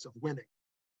chance of winning.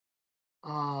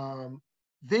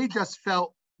 They just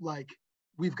felt like,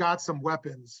 we've got some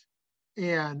weapons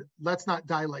and let's not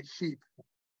die like sheep.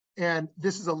 And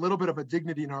this is a little bit of a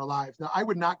dignity in our lives. Now, I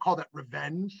would not call that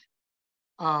revenge.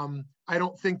 I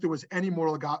don't think there was any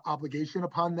moral obligation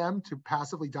upon them to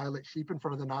passively die like sheep in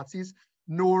front of the Nazis,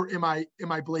 nor am I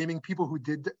blaming people who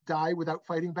did die without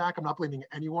fighting back. I'm not blaming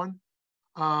anyone.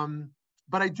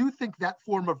 But I do think that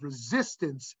form of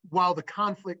resistance, while the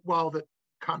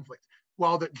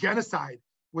genocide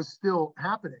was still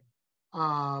happening,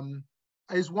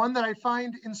 is one that I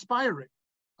find inspiring.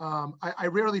 I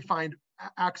rarely find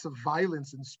acts of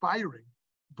violence inspiring,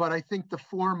 but I think the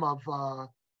form of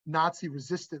Nazi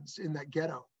resistance in that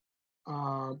ghetto,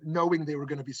 knowing they were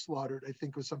going to be slaughtered, I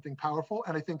think was something powerful.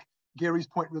 And I think Gary's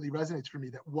point really resonates for me,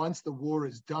 that once the war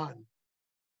is done,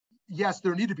 yes,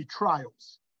 there need to be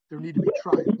trials. There need to be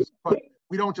trials, but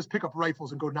we don't just pick up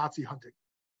rifles and go Nazi hunting,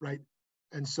 right?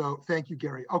 And so thank you,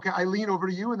 Gary. Okay, Eileen, over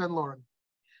to you, and then Lauren.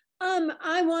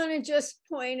 I want to just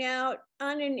point out,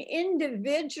 on an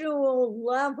individual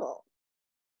level,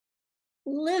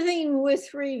 living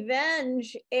with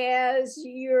revenge as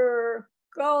your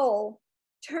goal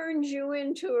turns you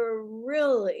into a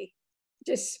really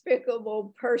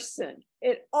despicable person.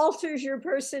 It alters your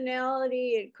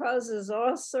personality. It causes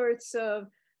all sorts of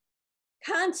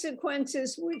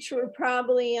consequences which were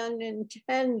probably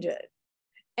unintended.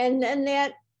 And then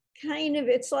that kind of,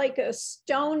 it's like a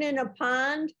stone in a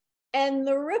pond, and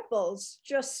the ripples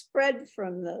just spread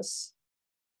from this.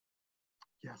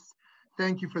 Yes,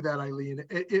 thank you for that, Eileen.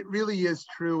 It really is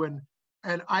true.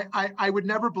 And I would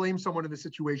never blame someone in this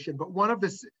situation, but one of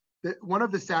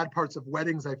the sad parts of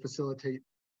weddings I facilitate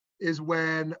is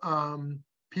when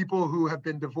people who have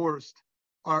been divorced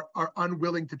are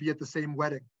unwilling to be at the same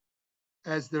wedding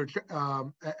as they're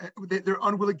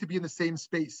unwilling to be in the same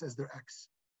space as their ex.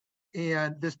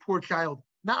 And this poor child,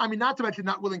 not to mention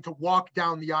not willing to walk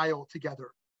down the aisle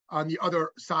together on the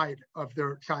other side of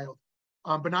their child,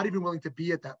 but not even willing to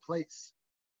be at that place.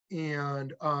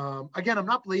 And again, I'm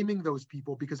not blaming those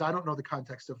people because I don't know the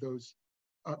context of those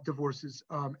divorces.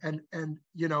 And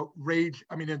you know, rage,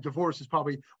 and divorce is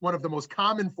probably one of the most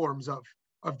common forms of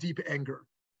deep anger.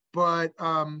 But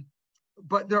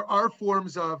there are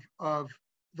forms of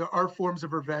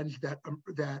revenge that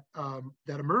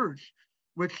emerge,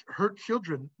 which hurt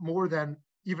children more than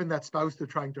even that spouse they're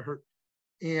trying to hurt.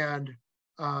 And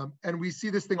we see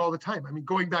this thing all the time.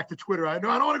 Going back to Twitter, I know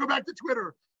I don't want to go back to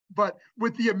Twitter, but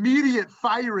with the immediate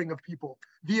firing of people,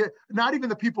 not even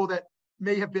the people that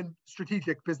may have been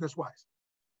strategic business-wise,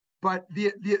 but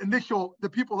the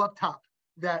people up top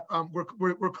that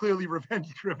were clearly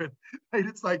revenge-driven. Right?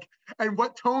 It's like, and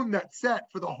what tone that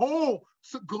set for the whole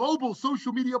global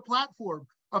social media platform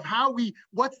of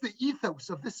what's the ethos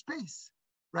of this space,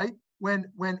 right?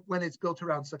 When it's built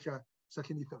around such an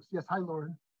ethos. Yes, hi,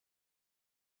 Lauren.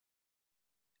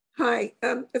 Hi,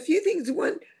 a few things.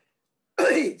 One,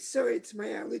 sorry, it's my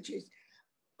allergies.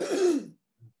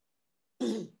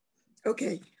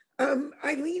 Okay,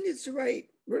 Eileen is right.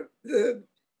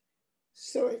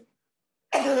 Sorry.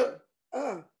 No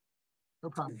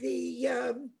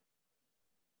problem.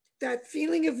 That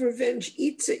feeling of revenge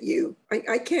eats at you.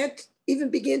 I can't even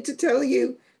begin to tell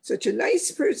you, such a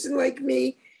nice person like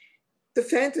me, the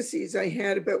fantasies I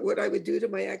had about what I would do to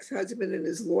my ex-husband and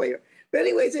his lawyer. But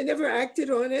anyways, I never acted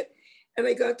on it. And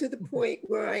I got to the point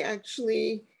where I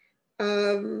actually,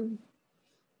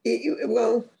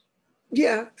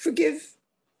 forgive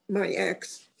my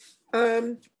ex.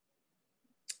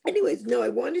 Anyways, no, I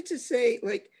wanted to say,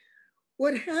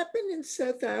 what happened in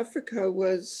South Africa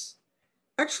was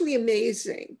actually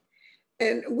amazing.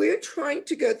 And we're trying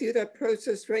to go through that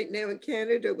process right now in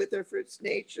Canada with our First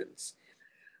Nations.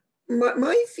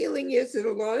 My feeling is that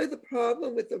a lot of the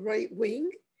problem with the right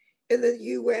wing in the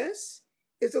US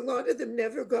is a lot of them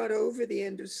never got over the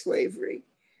end of slavery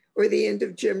or the end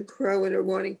of Jim Crow and are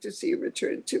wanting to see a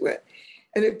return to it.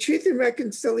 And of Truth and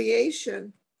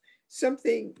Reconciliation,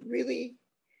 something really,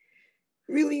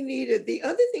 really needed. The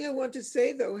other thing I want to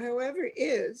say, though, however,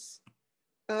 is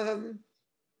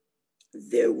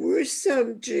there were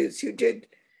some Jews who did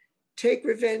take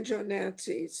revenge on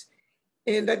Nazis.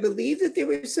 And I believe that there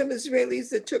were some Israelis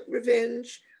that took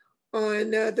revenge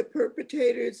on the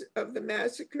perpetrators of the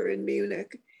massacre in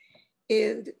Munich.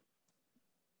 And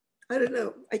I don't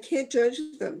know, I can't judge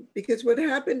them because what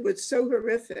happened was so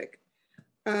horrific.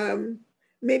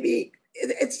 Maybe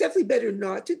it's definitely better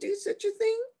not to do such a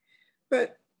thing,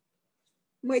 but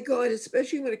my God,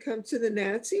 especially when it comes to the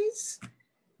Nazis,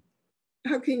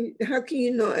 how can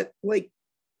you not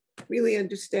really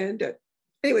understand it?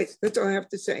 Anyways, that's all I have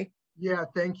to say. Yeah,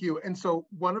 thank you. And so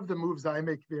one of the moves I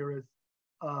make there is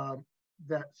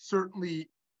that certainly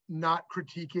not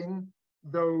critiquing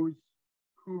those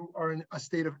who are in a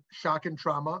state of shock and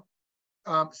trauma,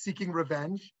 seeking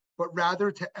revenge, but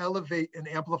rather to elevate and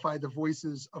amplify the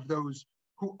voices of those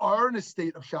who are in a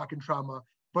state of shock and trauma,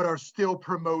 but are still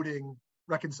promoting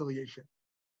reconciliation.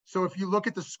 So if you look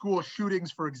at the school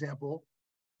shootings, for example,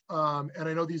 and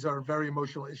I know these are very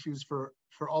emotional issues for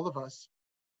all of us,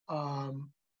 there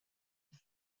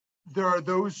are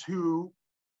those who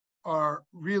are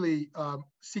really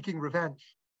seeking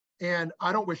revenge. And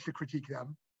I don't wish to critique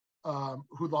them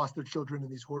who lost their children in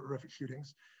these horrific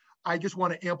shootings. I just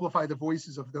want to amplify the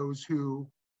voices of those who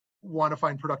want to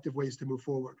find productive ways to move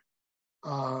forward.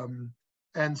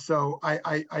 And so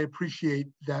I appreciate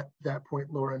that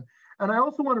point, Lauren. And I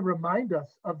also want to remind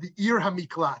us of the Ir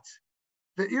HaMiklat.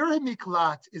 The Ir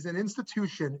HaMiklat is an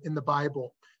institution in the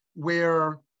Bible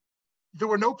where there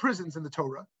were no prisons in the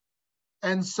Torah.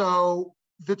 And so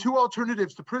the two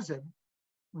alternatives to prison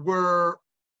were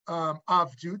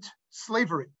avdut,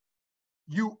 slavery.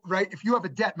 If you have a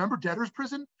debt, remember debtor's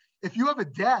prison? If you have a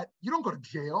debt, you don't go to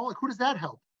jail. Like, who does that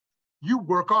help? You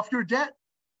work off your debt.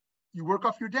 You work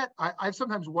off your debt. I've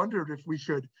sometimes wondered if we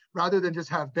should, rather than just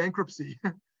have bankruptcy,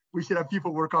 we should have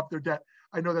people work off their debt.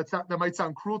 I know that might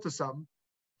sound cruel to some,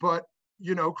 but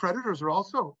creditors are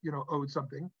also owed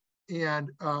something.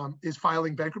 And is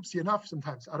filing bankruptcy enough?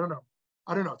 Sometimes I don't know.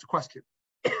 It's a question.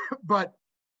 But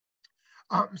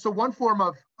so one form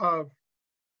of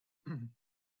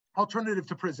alternative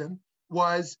to prison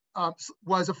was a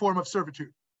form of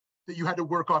servitude, that you had to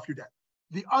work off your debt.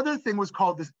 The other thing was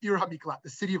called this Ir HaMiklat, the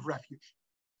city of refuge.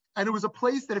 And it was a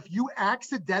place that if you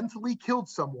accidentally killed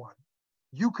someone,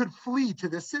 you could flee to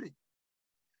this city.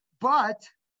 But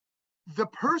the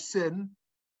person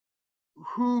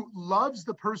who loves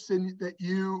the person that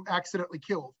you accidentally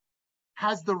killed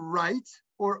has the right,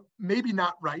 or maybe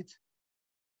not right,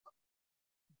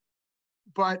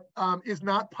 but is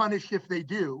not punished if they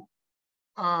do,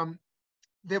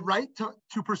 the right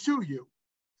to pursue you.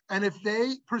 And if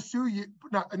they pursue you,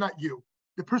 not you,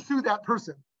 to pursue that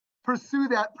person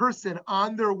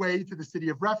on their way to the city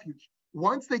of refuge.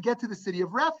 Once they get to the city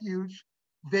of refuge,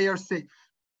 they are safe.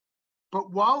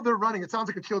 But while they're running, it sounds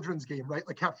like a children's game, right?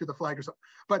 Like capture the flag or something.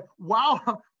 But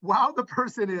while the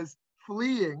person is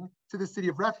fleeing to the city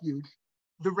of refuge,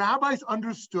 the rabbis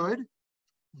understood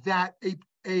that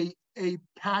a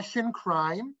passion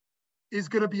crime is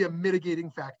going to be a mitigating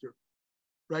factor,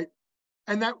 right?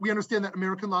 And that we understand that in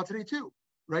American law today too,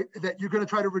 right? That you're going to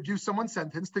try to reduce someone's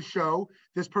sentence to show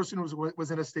this person was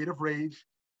in a state of rage,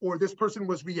 or this person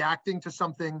was reacting to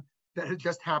something that had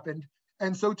just happened.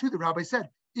 And so too, the rabbi said,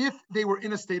 if they were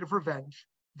in a state of revenge,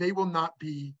 they will not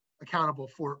be accountable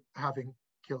for having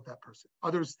killed that person.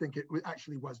 Others think it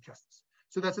actually was justice.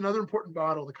 So that's another important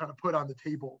model to kind of put on the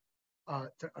table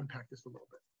to unpack this a little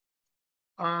bit.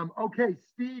 Okay,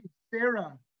 Steve,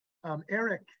 Sarah,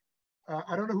 Eric,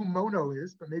 I don't know who Mono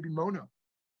is, but maybe Mono,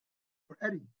 or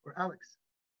Eddie, or Alex.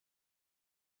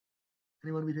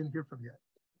 Anyone we didn't hear from yet?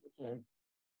 Okay.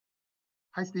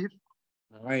 Hi, Steve.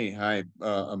 Hi.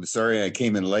 I'm sorry I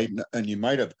came in late, and you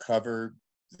might have covered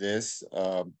this.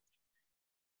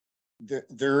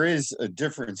 There is a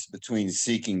difference between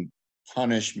seeking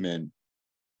punishment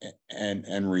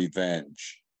and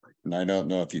revenge. And I don't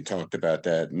know if you talked about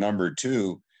that. Number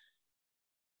two,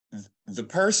 the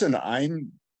person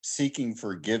I'm seeking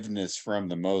forgiveness from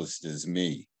the most is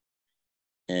me.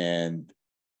 And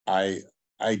I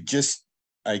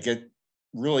get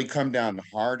really come down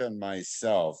hard on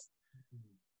myself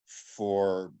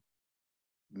for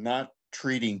not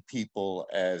treating people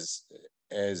as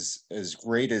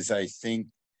great as I think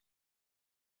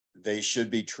they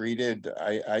should be treated.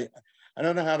 I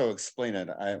don't know how to explain it.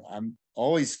 I'm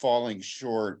always falling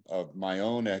short of my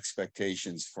own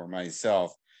expectations for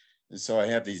myself. And so I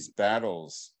have these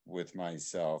battles with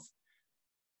myself.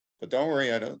 But don't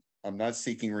worry, I'm not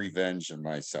seeking revenge on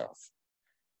myself.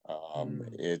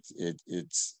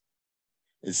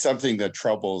 It's something that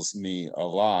troubles me a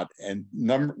lot. And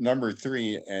number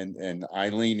three, and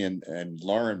Eileen and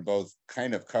Lauren both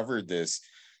kind of covered this.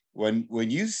 When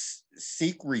you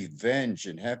seek revenge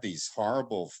and have these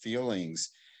horrible feelings,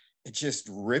 it just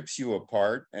rips you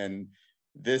apart. And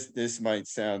this might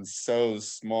sound so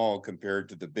small compared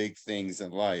to the big things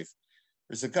in life.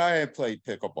 There's a guy I played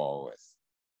pickleball with,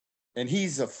 and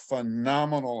he's a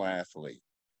phenomenal athlete,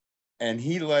 and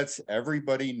he lets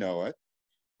everybody know it.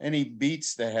 And he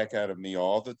beats the heck out of me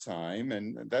all the time.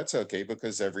 And that's okay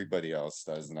because everybody else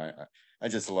does. And I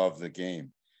just love the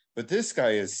game. But this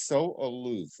guy is so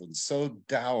aloof and so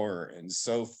dour and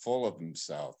so full of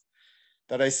himself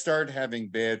that I start having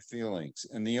bad feelings.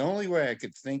 And the only way I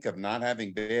could think of not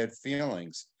having bad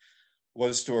feelings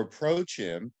was to approach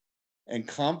him and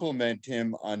compliment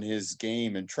him on his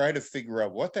game and try to figure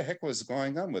out what the heck was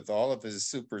going on with all of his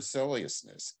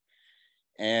superciliousness.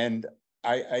 And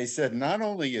I said, not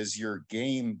only is your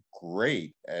game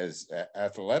great as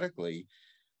athletically,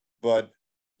 but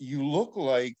you look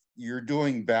like you're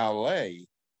doing ballet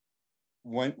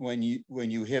when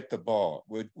you hit the ball,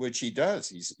 which he does.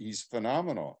 He's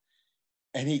phenomenal.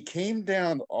 And he came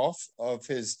down off of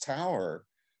his tower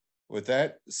with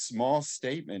that small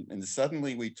statement, and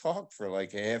suddenly we talked for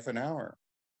like a half an hour.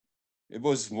 It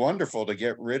was wonderful to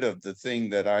get rid of the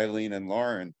thing that Eileen and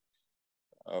Lauren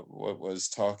was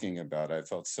talking about. I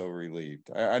felt so relieved.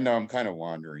 I know I'm kind of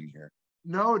wandering here.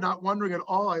 No, not wondering at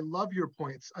all. I love your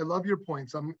points. I love your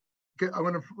points. I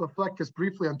want to reflect just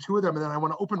briefly on two of them, and then I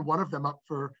want to open one of them up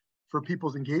for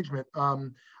people's engagement.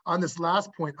 On this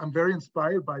last point, I'm very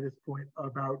inspired by this point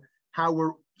about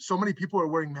how so many people are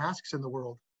wearing masks in the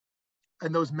world,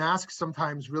 and those masks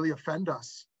sometimes really offend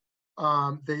us.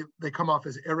 They come off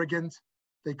as arrogant,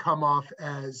 they come off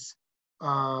as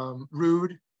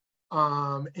rude,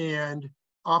 and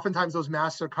oftentimes those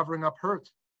masks are covering up hurt.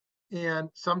 And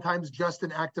sometimes just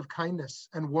an act of kindness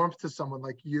and warmth to someone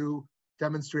like you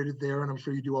demonstrated there, and I'm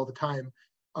sure you do all the time,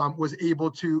 was able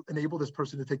to enable this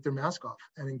person to take their mask off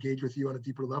and engage with you on a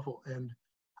deeper level. And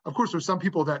of course, there's some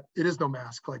people that it is no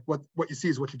mask, like what you see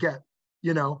is what you get,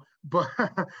 but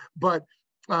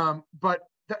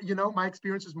my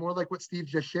experience is more like what Steve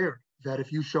just shared, that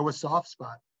if you show a soft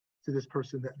spot to this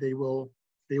person, that they will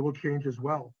change as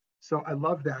well. So I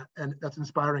love that, and that's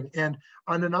inspiring. And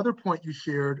on another point you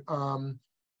shared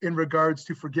in regards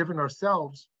to forgiving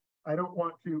ourselves, I don't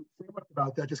want to say much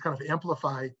about that, just kind of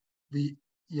amplify the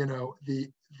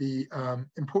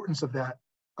importance of that,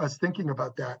 us thinking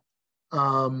about that.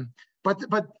 But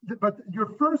your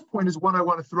first point is one I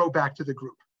want to throw back to the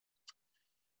group.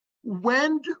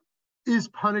 When is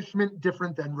punishment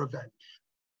different than revenge?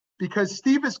 Because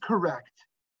Steve is correct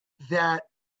that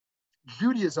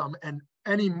Judaism and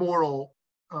any moral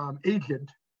agent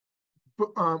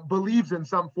believes in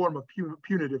some form of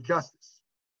punitive justice.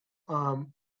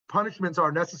 Punishments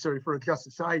are necessary for a just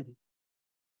society.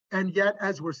 And yet,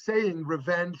 as we're saying,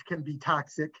 revenge can be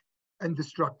toxic and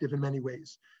destructive in many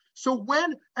ways. So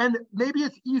and maybe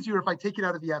it's easier if I take it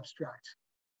out of the abstract.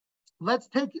 Let's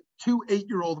take two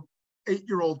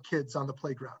 8-year-old kids on the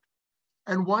playground.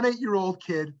 And one 8-year-old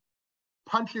kid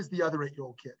punches the other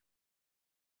 8-year-old kid.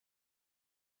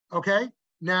 Okay,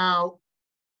 now,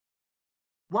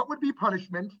 what would be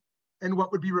punishment and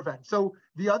what would be revenge? So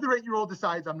the other 8-year-old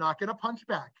decides, I'm not gonna punch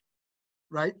back,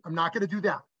 right? I'm not gonna do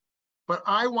that. But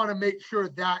I wanna make sure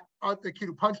that the kid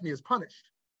who punched me is punished.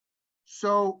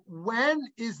 So when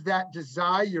is that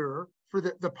desire for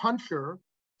the puncher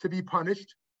to be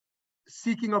punished,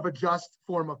 seeking of a just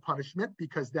form of punishment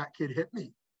because that kid hit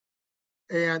me?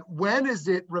 And when is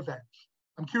it revenge?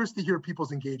 I'm curious to hear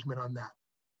people's engagement on that.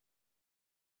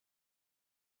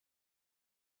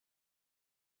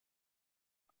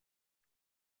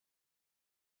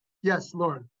 Yes,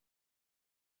 Lauren.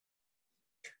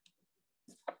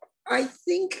 I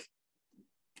think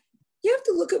you have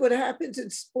to look at what happens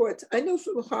in sports. I know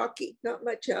from hockey, not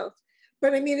much else.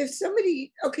 But I mean, if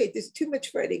somebody, okay, there's too much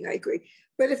fighting, I agree.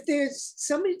 But if there's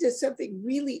somebody does something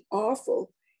really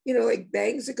awful, like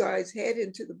bangs a guy's head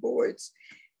into the boards,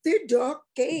 they're dark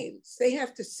games. They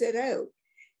have to sit out.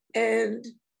 And,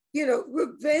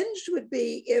 revenge would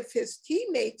be if his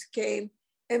teammates came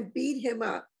and beat him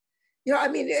up.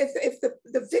 If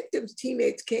the victim's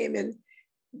teammates came and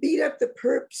beat up the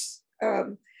perps,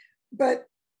 but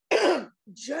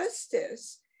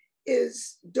justice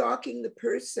is docking the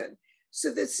person.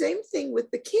 So the same thing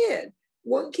with the kid.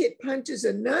 One kid punches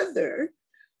another.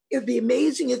 It'd be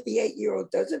amazing if the 8-year-old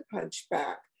doesn't punch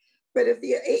back. But if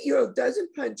the 8-year-old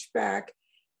doesn't punch back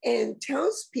and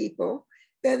tells people,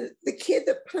 then the kid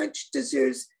that punched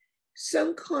deserves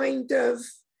some kind of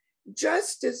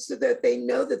justice so that they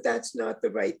know that that's not the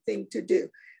right thing to do.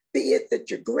 Be it that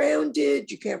you're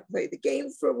grounded, you can't play the game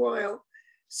for a while.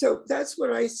 So that's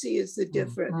what I see as the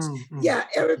difference. Yeah,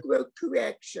 Eric wrote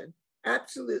correction.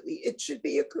 Absolutely, it should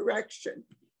be a correction.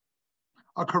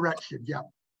 A correction, yeah.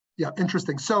 Yeah,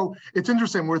 interesting. So it's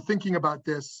interesting, we're thinking about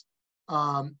this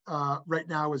right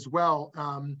now as well,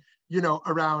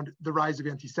 around the rise of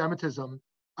anti-Semitism.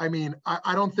 I mean,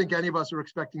 I don't think any of us are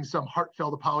expecting some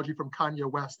heartfelt apology from Kanye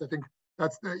West. I think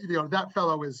that's, that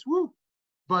fellow is, woo.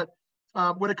 But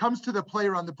when it comes to the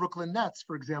player on the Brooklyn Nets,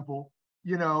 for example,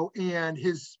 and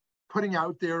his putting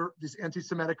out there this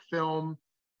anti-Semitic film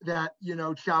that,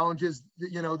 challenges,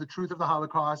 the truth of the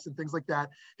Holocaust and things like that,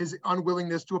 his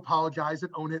unwillingness to apologize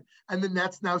and own it, and the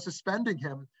Nets now suspending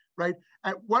him, right?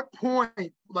 At what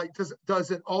point,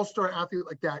 does an all-star athlete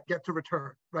like that get to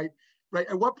return, right?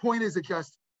 At what point is it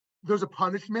just, there's a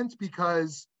punishment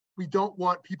because we don't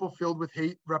want people filled with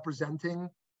hate representing,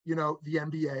 the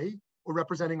NBA or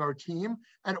representing our team?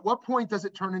 And at what point does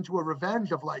it turn into a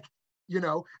revenge of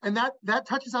and that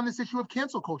touches on this issue of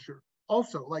cancel culture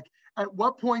also. Like, at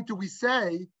what point do we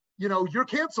say, you know, you're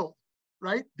canceled,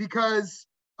 right? Because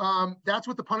that's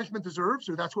what the punishment deserves,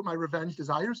 or that's what my revenge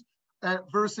desires,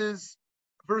 versus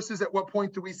at what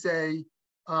point do we say,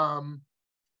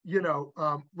 you know,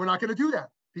 we're not going to do that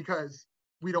because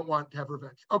we don't want to have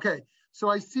revenge. Okay, so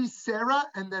I see Sarah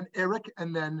and then Eric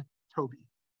and then Toby.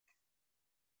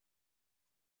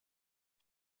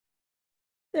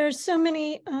 There's so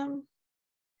many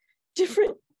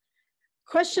different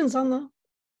questions on the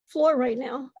floor right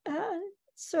now.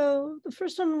 So the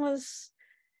first one was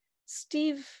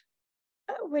Steve,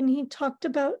 when he talked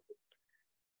about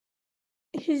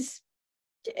his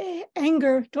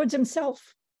anger towards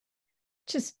himself.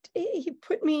 Just, he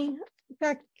put me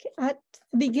back at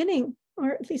the beginning,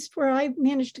 or at least where I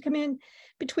managed to come in,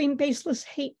 between baseless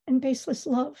hate and baseless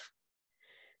love.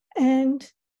 And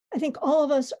I think all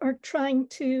of us are trying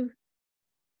to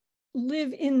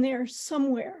live in there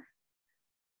somewhere,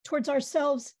 towards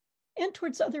ourselves and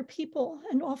towards other people,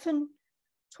 and often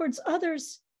towards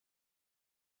others.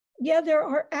 Yeah, there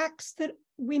are acts that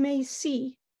we may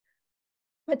see,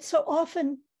 but so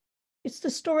often it's the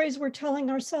stories we're telling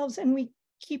ourselves, and we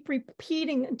keep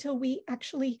repeating until we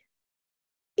actually,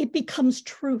 it becomes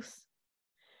truth.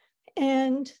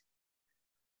 And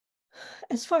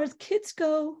as far as kids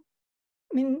go,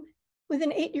 I mean, with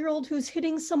an 8-year-old who's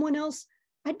hitting someone else,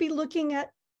 I'd be looking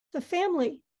at the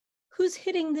family. Who's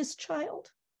hitting this child?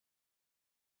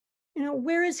 You know,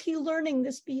 where is he learning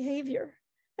this behavior?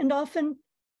 And often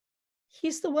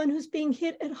he's the one who's being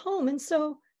hit at home. And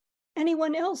so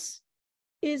anyone else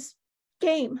is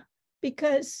game,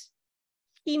 because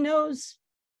he knows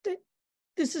that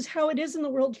this is how it is in the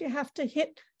world. You have to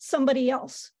hit somebody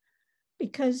else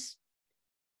because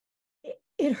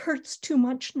it hurts too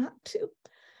much not to.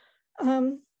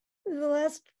 The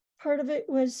last part of it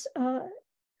was, how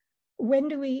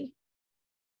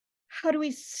do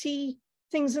we see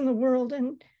things in the world?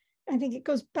 And I think it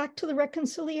goes back to the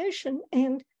reconciliation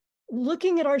and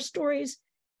looking at our stories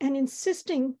and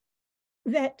insisting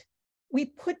that we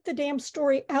put the damn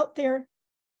story out there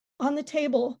on the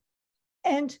table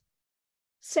and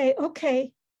say,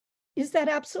 okay, is that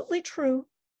absolutely true?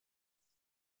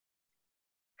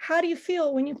 How do you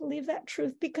feel when you believe that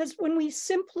truth? Because when we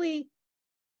simply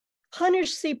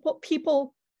punish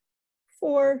people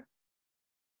for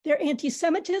their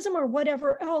anti-Semitism or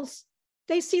whatever else,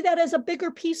 they see that as a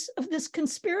bigger piece of this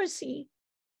conspiracy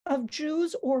of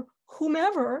Jews or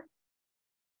whomever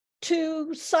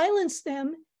to silence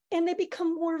them, and they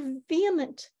become more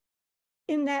vehement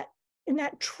in that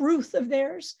truth of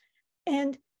theirs,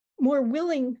 and more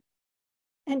willing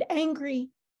and angry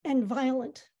and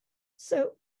violent. So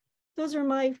those are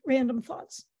my random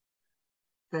thoughts.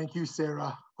 Thank you,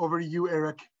 Sarah. Over to you,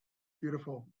 Eric.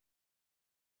 Beautiful.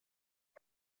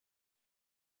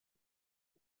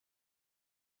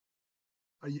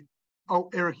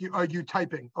 Eric, are you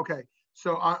typing? Okay,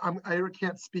 so Eric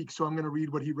can't speak, so I'm going to read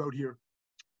what he wrote here.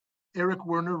 Eric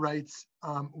Werner writes,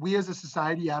 we as a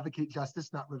society advocate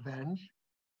justice, not revenge.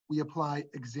 We apply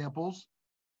examples,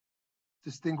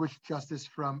 distinguish justice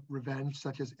from revenge,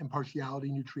 such as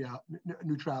impartiality,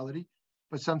 neutrality,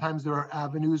 but sometimes there are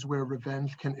avenues where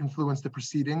revenge can influence the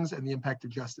proceedings and the impact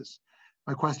of justice.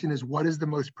 My question is, what is the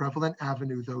most prevalent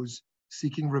avenue those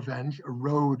seeking revenge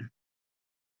erode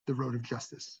the road of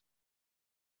justice?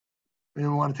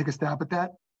 Anyone want to take a stab at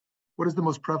that? What is the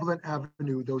most prevalent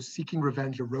avenue those seeking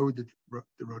revenge erode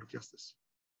the road of justice?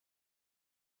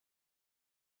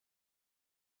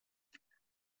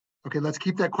 Okay, let's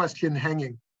keep that question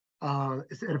hanging. And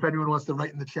if anyone wants to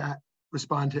write in the chat,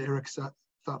 respond to Eric's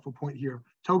thoughtful point here.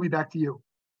 Toby, back to you.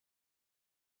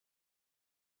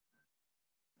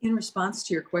 In response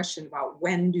to your question about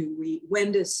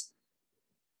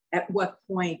at what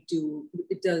point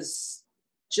does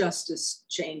justice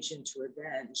change into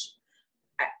revenge?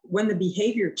 When the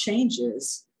behavior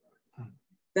changes,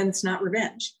 then it's not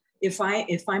revenge. If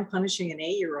I'm punishing an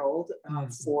 8-year-old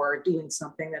for doing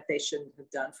something that they shouldn't have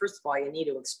done, first of all, you need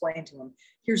to explain to them,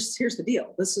 here's the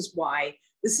deal. This is why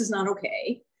this is not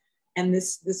okay. And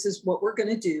this is what we're going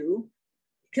to do.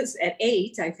 Because at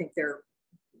 8, I think they're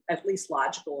at least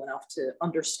logical enough to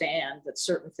understand that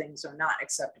certain things are not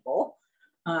acceptable.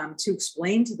 To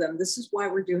explain to them, this is why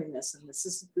we're doing this. And this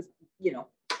is, you know,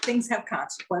 things have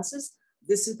consequences.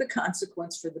 This is the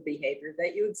consequence for the behavior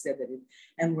that you exhibited.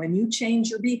 And when you change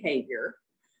your behavior,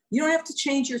 you don't have to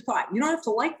change your thought. You don't have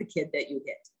to like the kid that you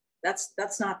hit.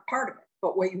 That's not part of it.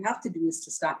 But what you have to do is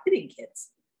to stop hitting kids.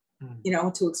 You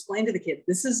know, to explain to the kid,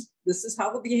 this is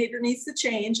how the behavior needs to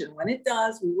change. And when it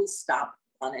does, we will stop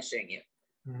punishing you.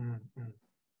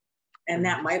 And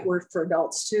that might work for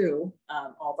adults too.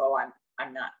 Although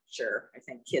I'm not sure. I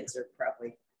think kids are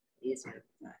probably easier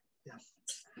than that. Yes.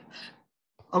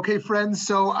 Okay, friends.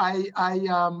 So I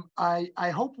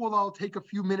hope we'll all take a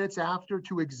few minutes after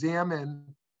to examine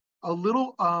a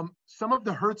little some of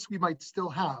the hurts we might still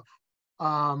have.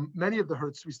 Many of the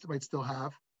hurts we might still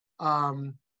have.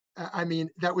 I mean,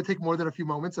 that would take more than a few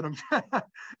moments, and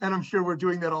I'm sure we're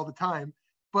doing that all the time.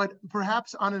 But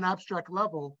perhaps on an abstract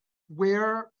level,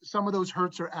 where some of those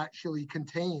hurts are actually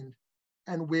contained,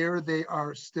 and where they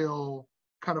are still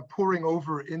kind of pouring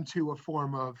over into a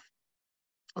form of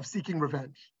seeking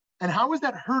revenge. And how is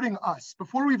that hurting us?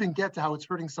 Before we even get to how it's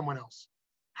hurting someone else,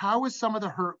 how is some of the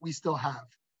hurt we still have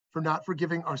for not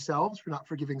forgiving ourselves, for not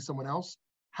forgiving someone else,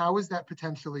 how is that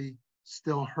potentially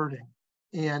still hurting?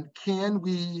 And can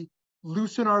we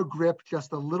loosen our grip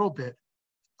just a little bit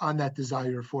on that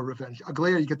desire for revenge?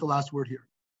 Aglaia, you get the last word here.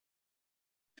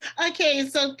 Okay,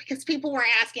 so because people were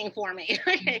asking for me,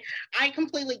 I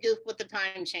completely goofed with the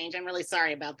time change. I'm really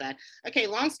sorry about that. Okay,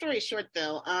 long story short,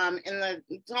 though, in the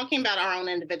talking about our own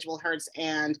individual hurts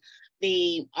and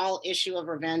the all issue of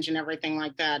revenge and everything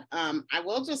like that, I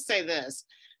will just say this.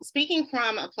 Speaking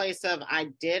from a place of I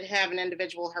did have an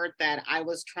individual hurt that I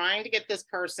was trying to get this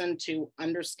person to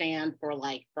understand for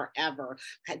like forever.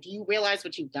 Do you realize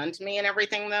what you've done to me and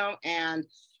everything, though? And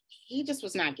he just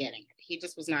was not getting it. He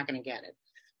just was not going to get it.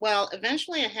 Well,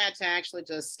 eventually I had to actually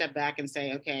just step back and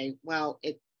say, okay, well,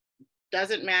 it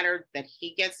doesn't matter that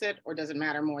he gets it, or does it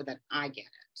matter more that I get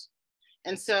it?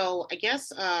 And so I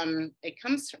guess it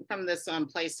comes from this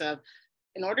place of,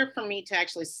 in order for me to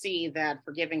actually see that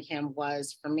forgiving him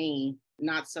was for me,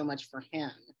 not so much for him,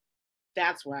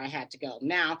 that's where I had to go.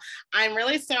 Now, I'm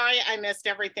really sorry I missed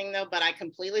everything, though, but I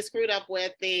completely screwed up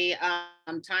with the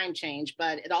time change.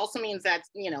 But it also means that,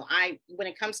 you know, when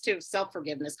it comes to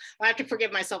self-forgiveness, I have to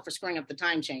forgive myself for screwing up the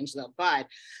time change, though. But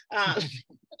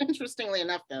interestingly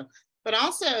enough, though, but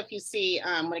also if you see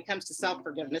when it comes to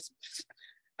self-forgiveness,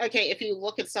 okay, if you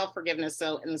look at self-forgiveness,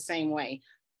 so in the same way,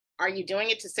 are you doing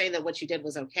it to say that what you did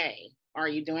was okay? Are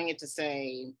you doing it to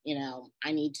say, you know,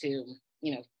 I need to,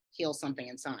 you know, heal something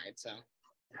inside? So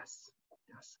yes,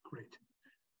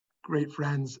 great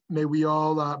friends. May we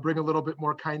all bring a little bit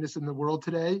more kindness in the world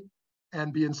today,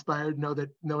 and be inspired,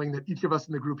 knowing that each of us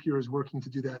in the group here is working to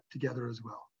do that together as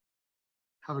well.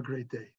 Have a great day.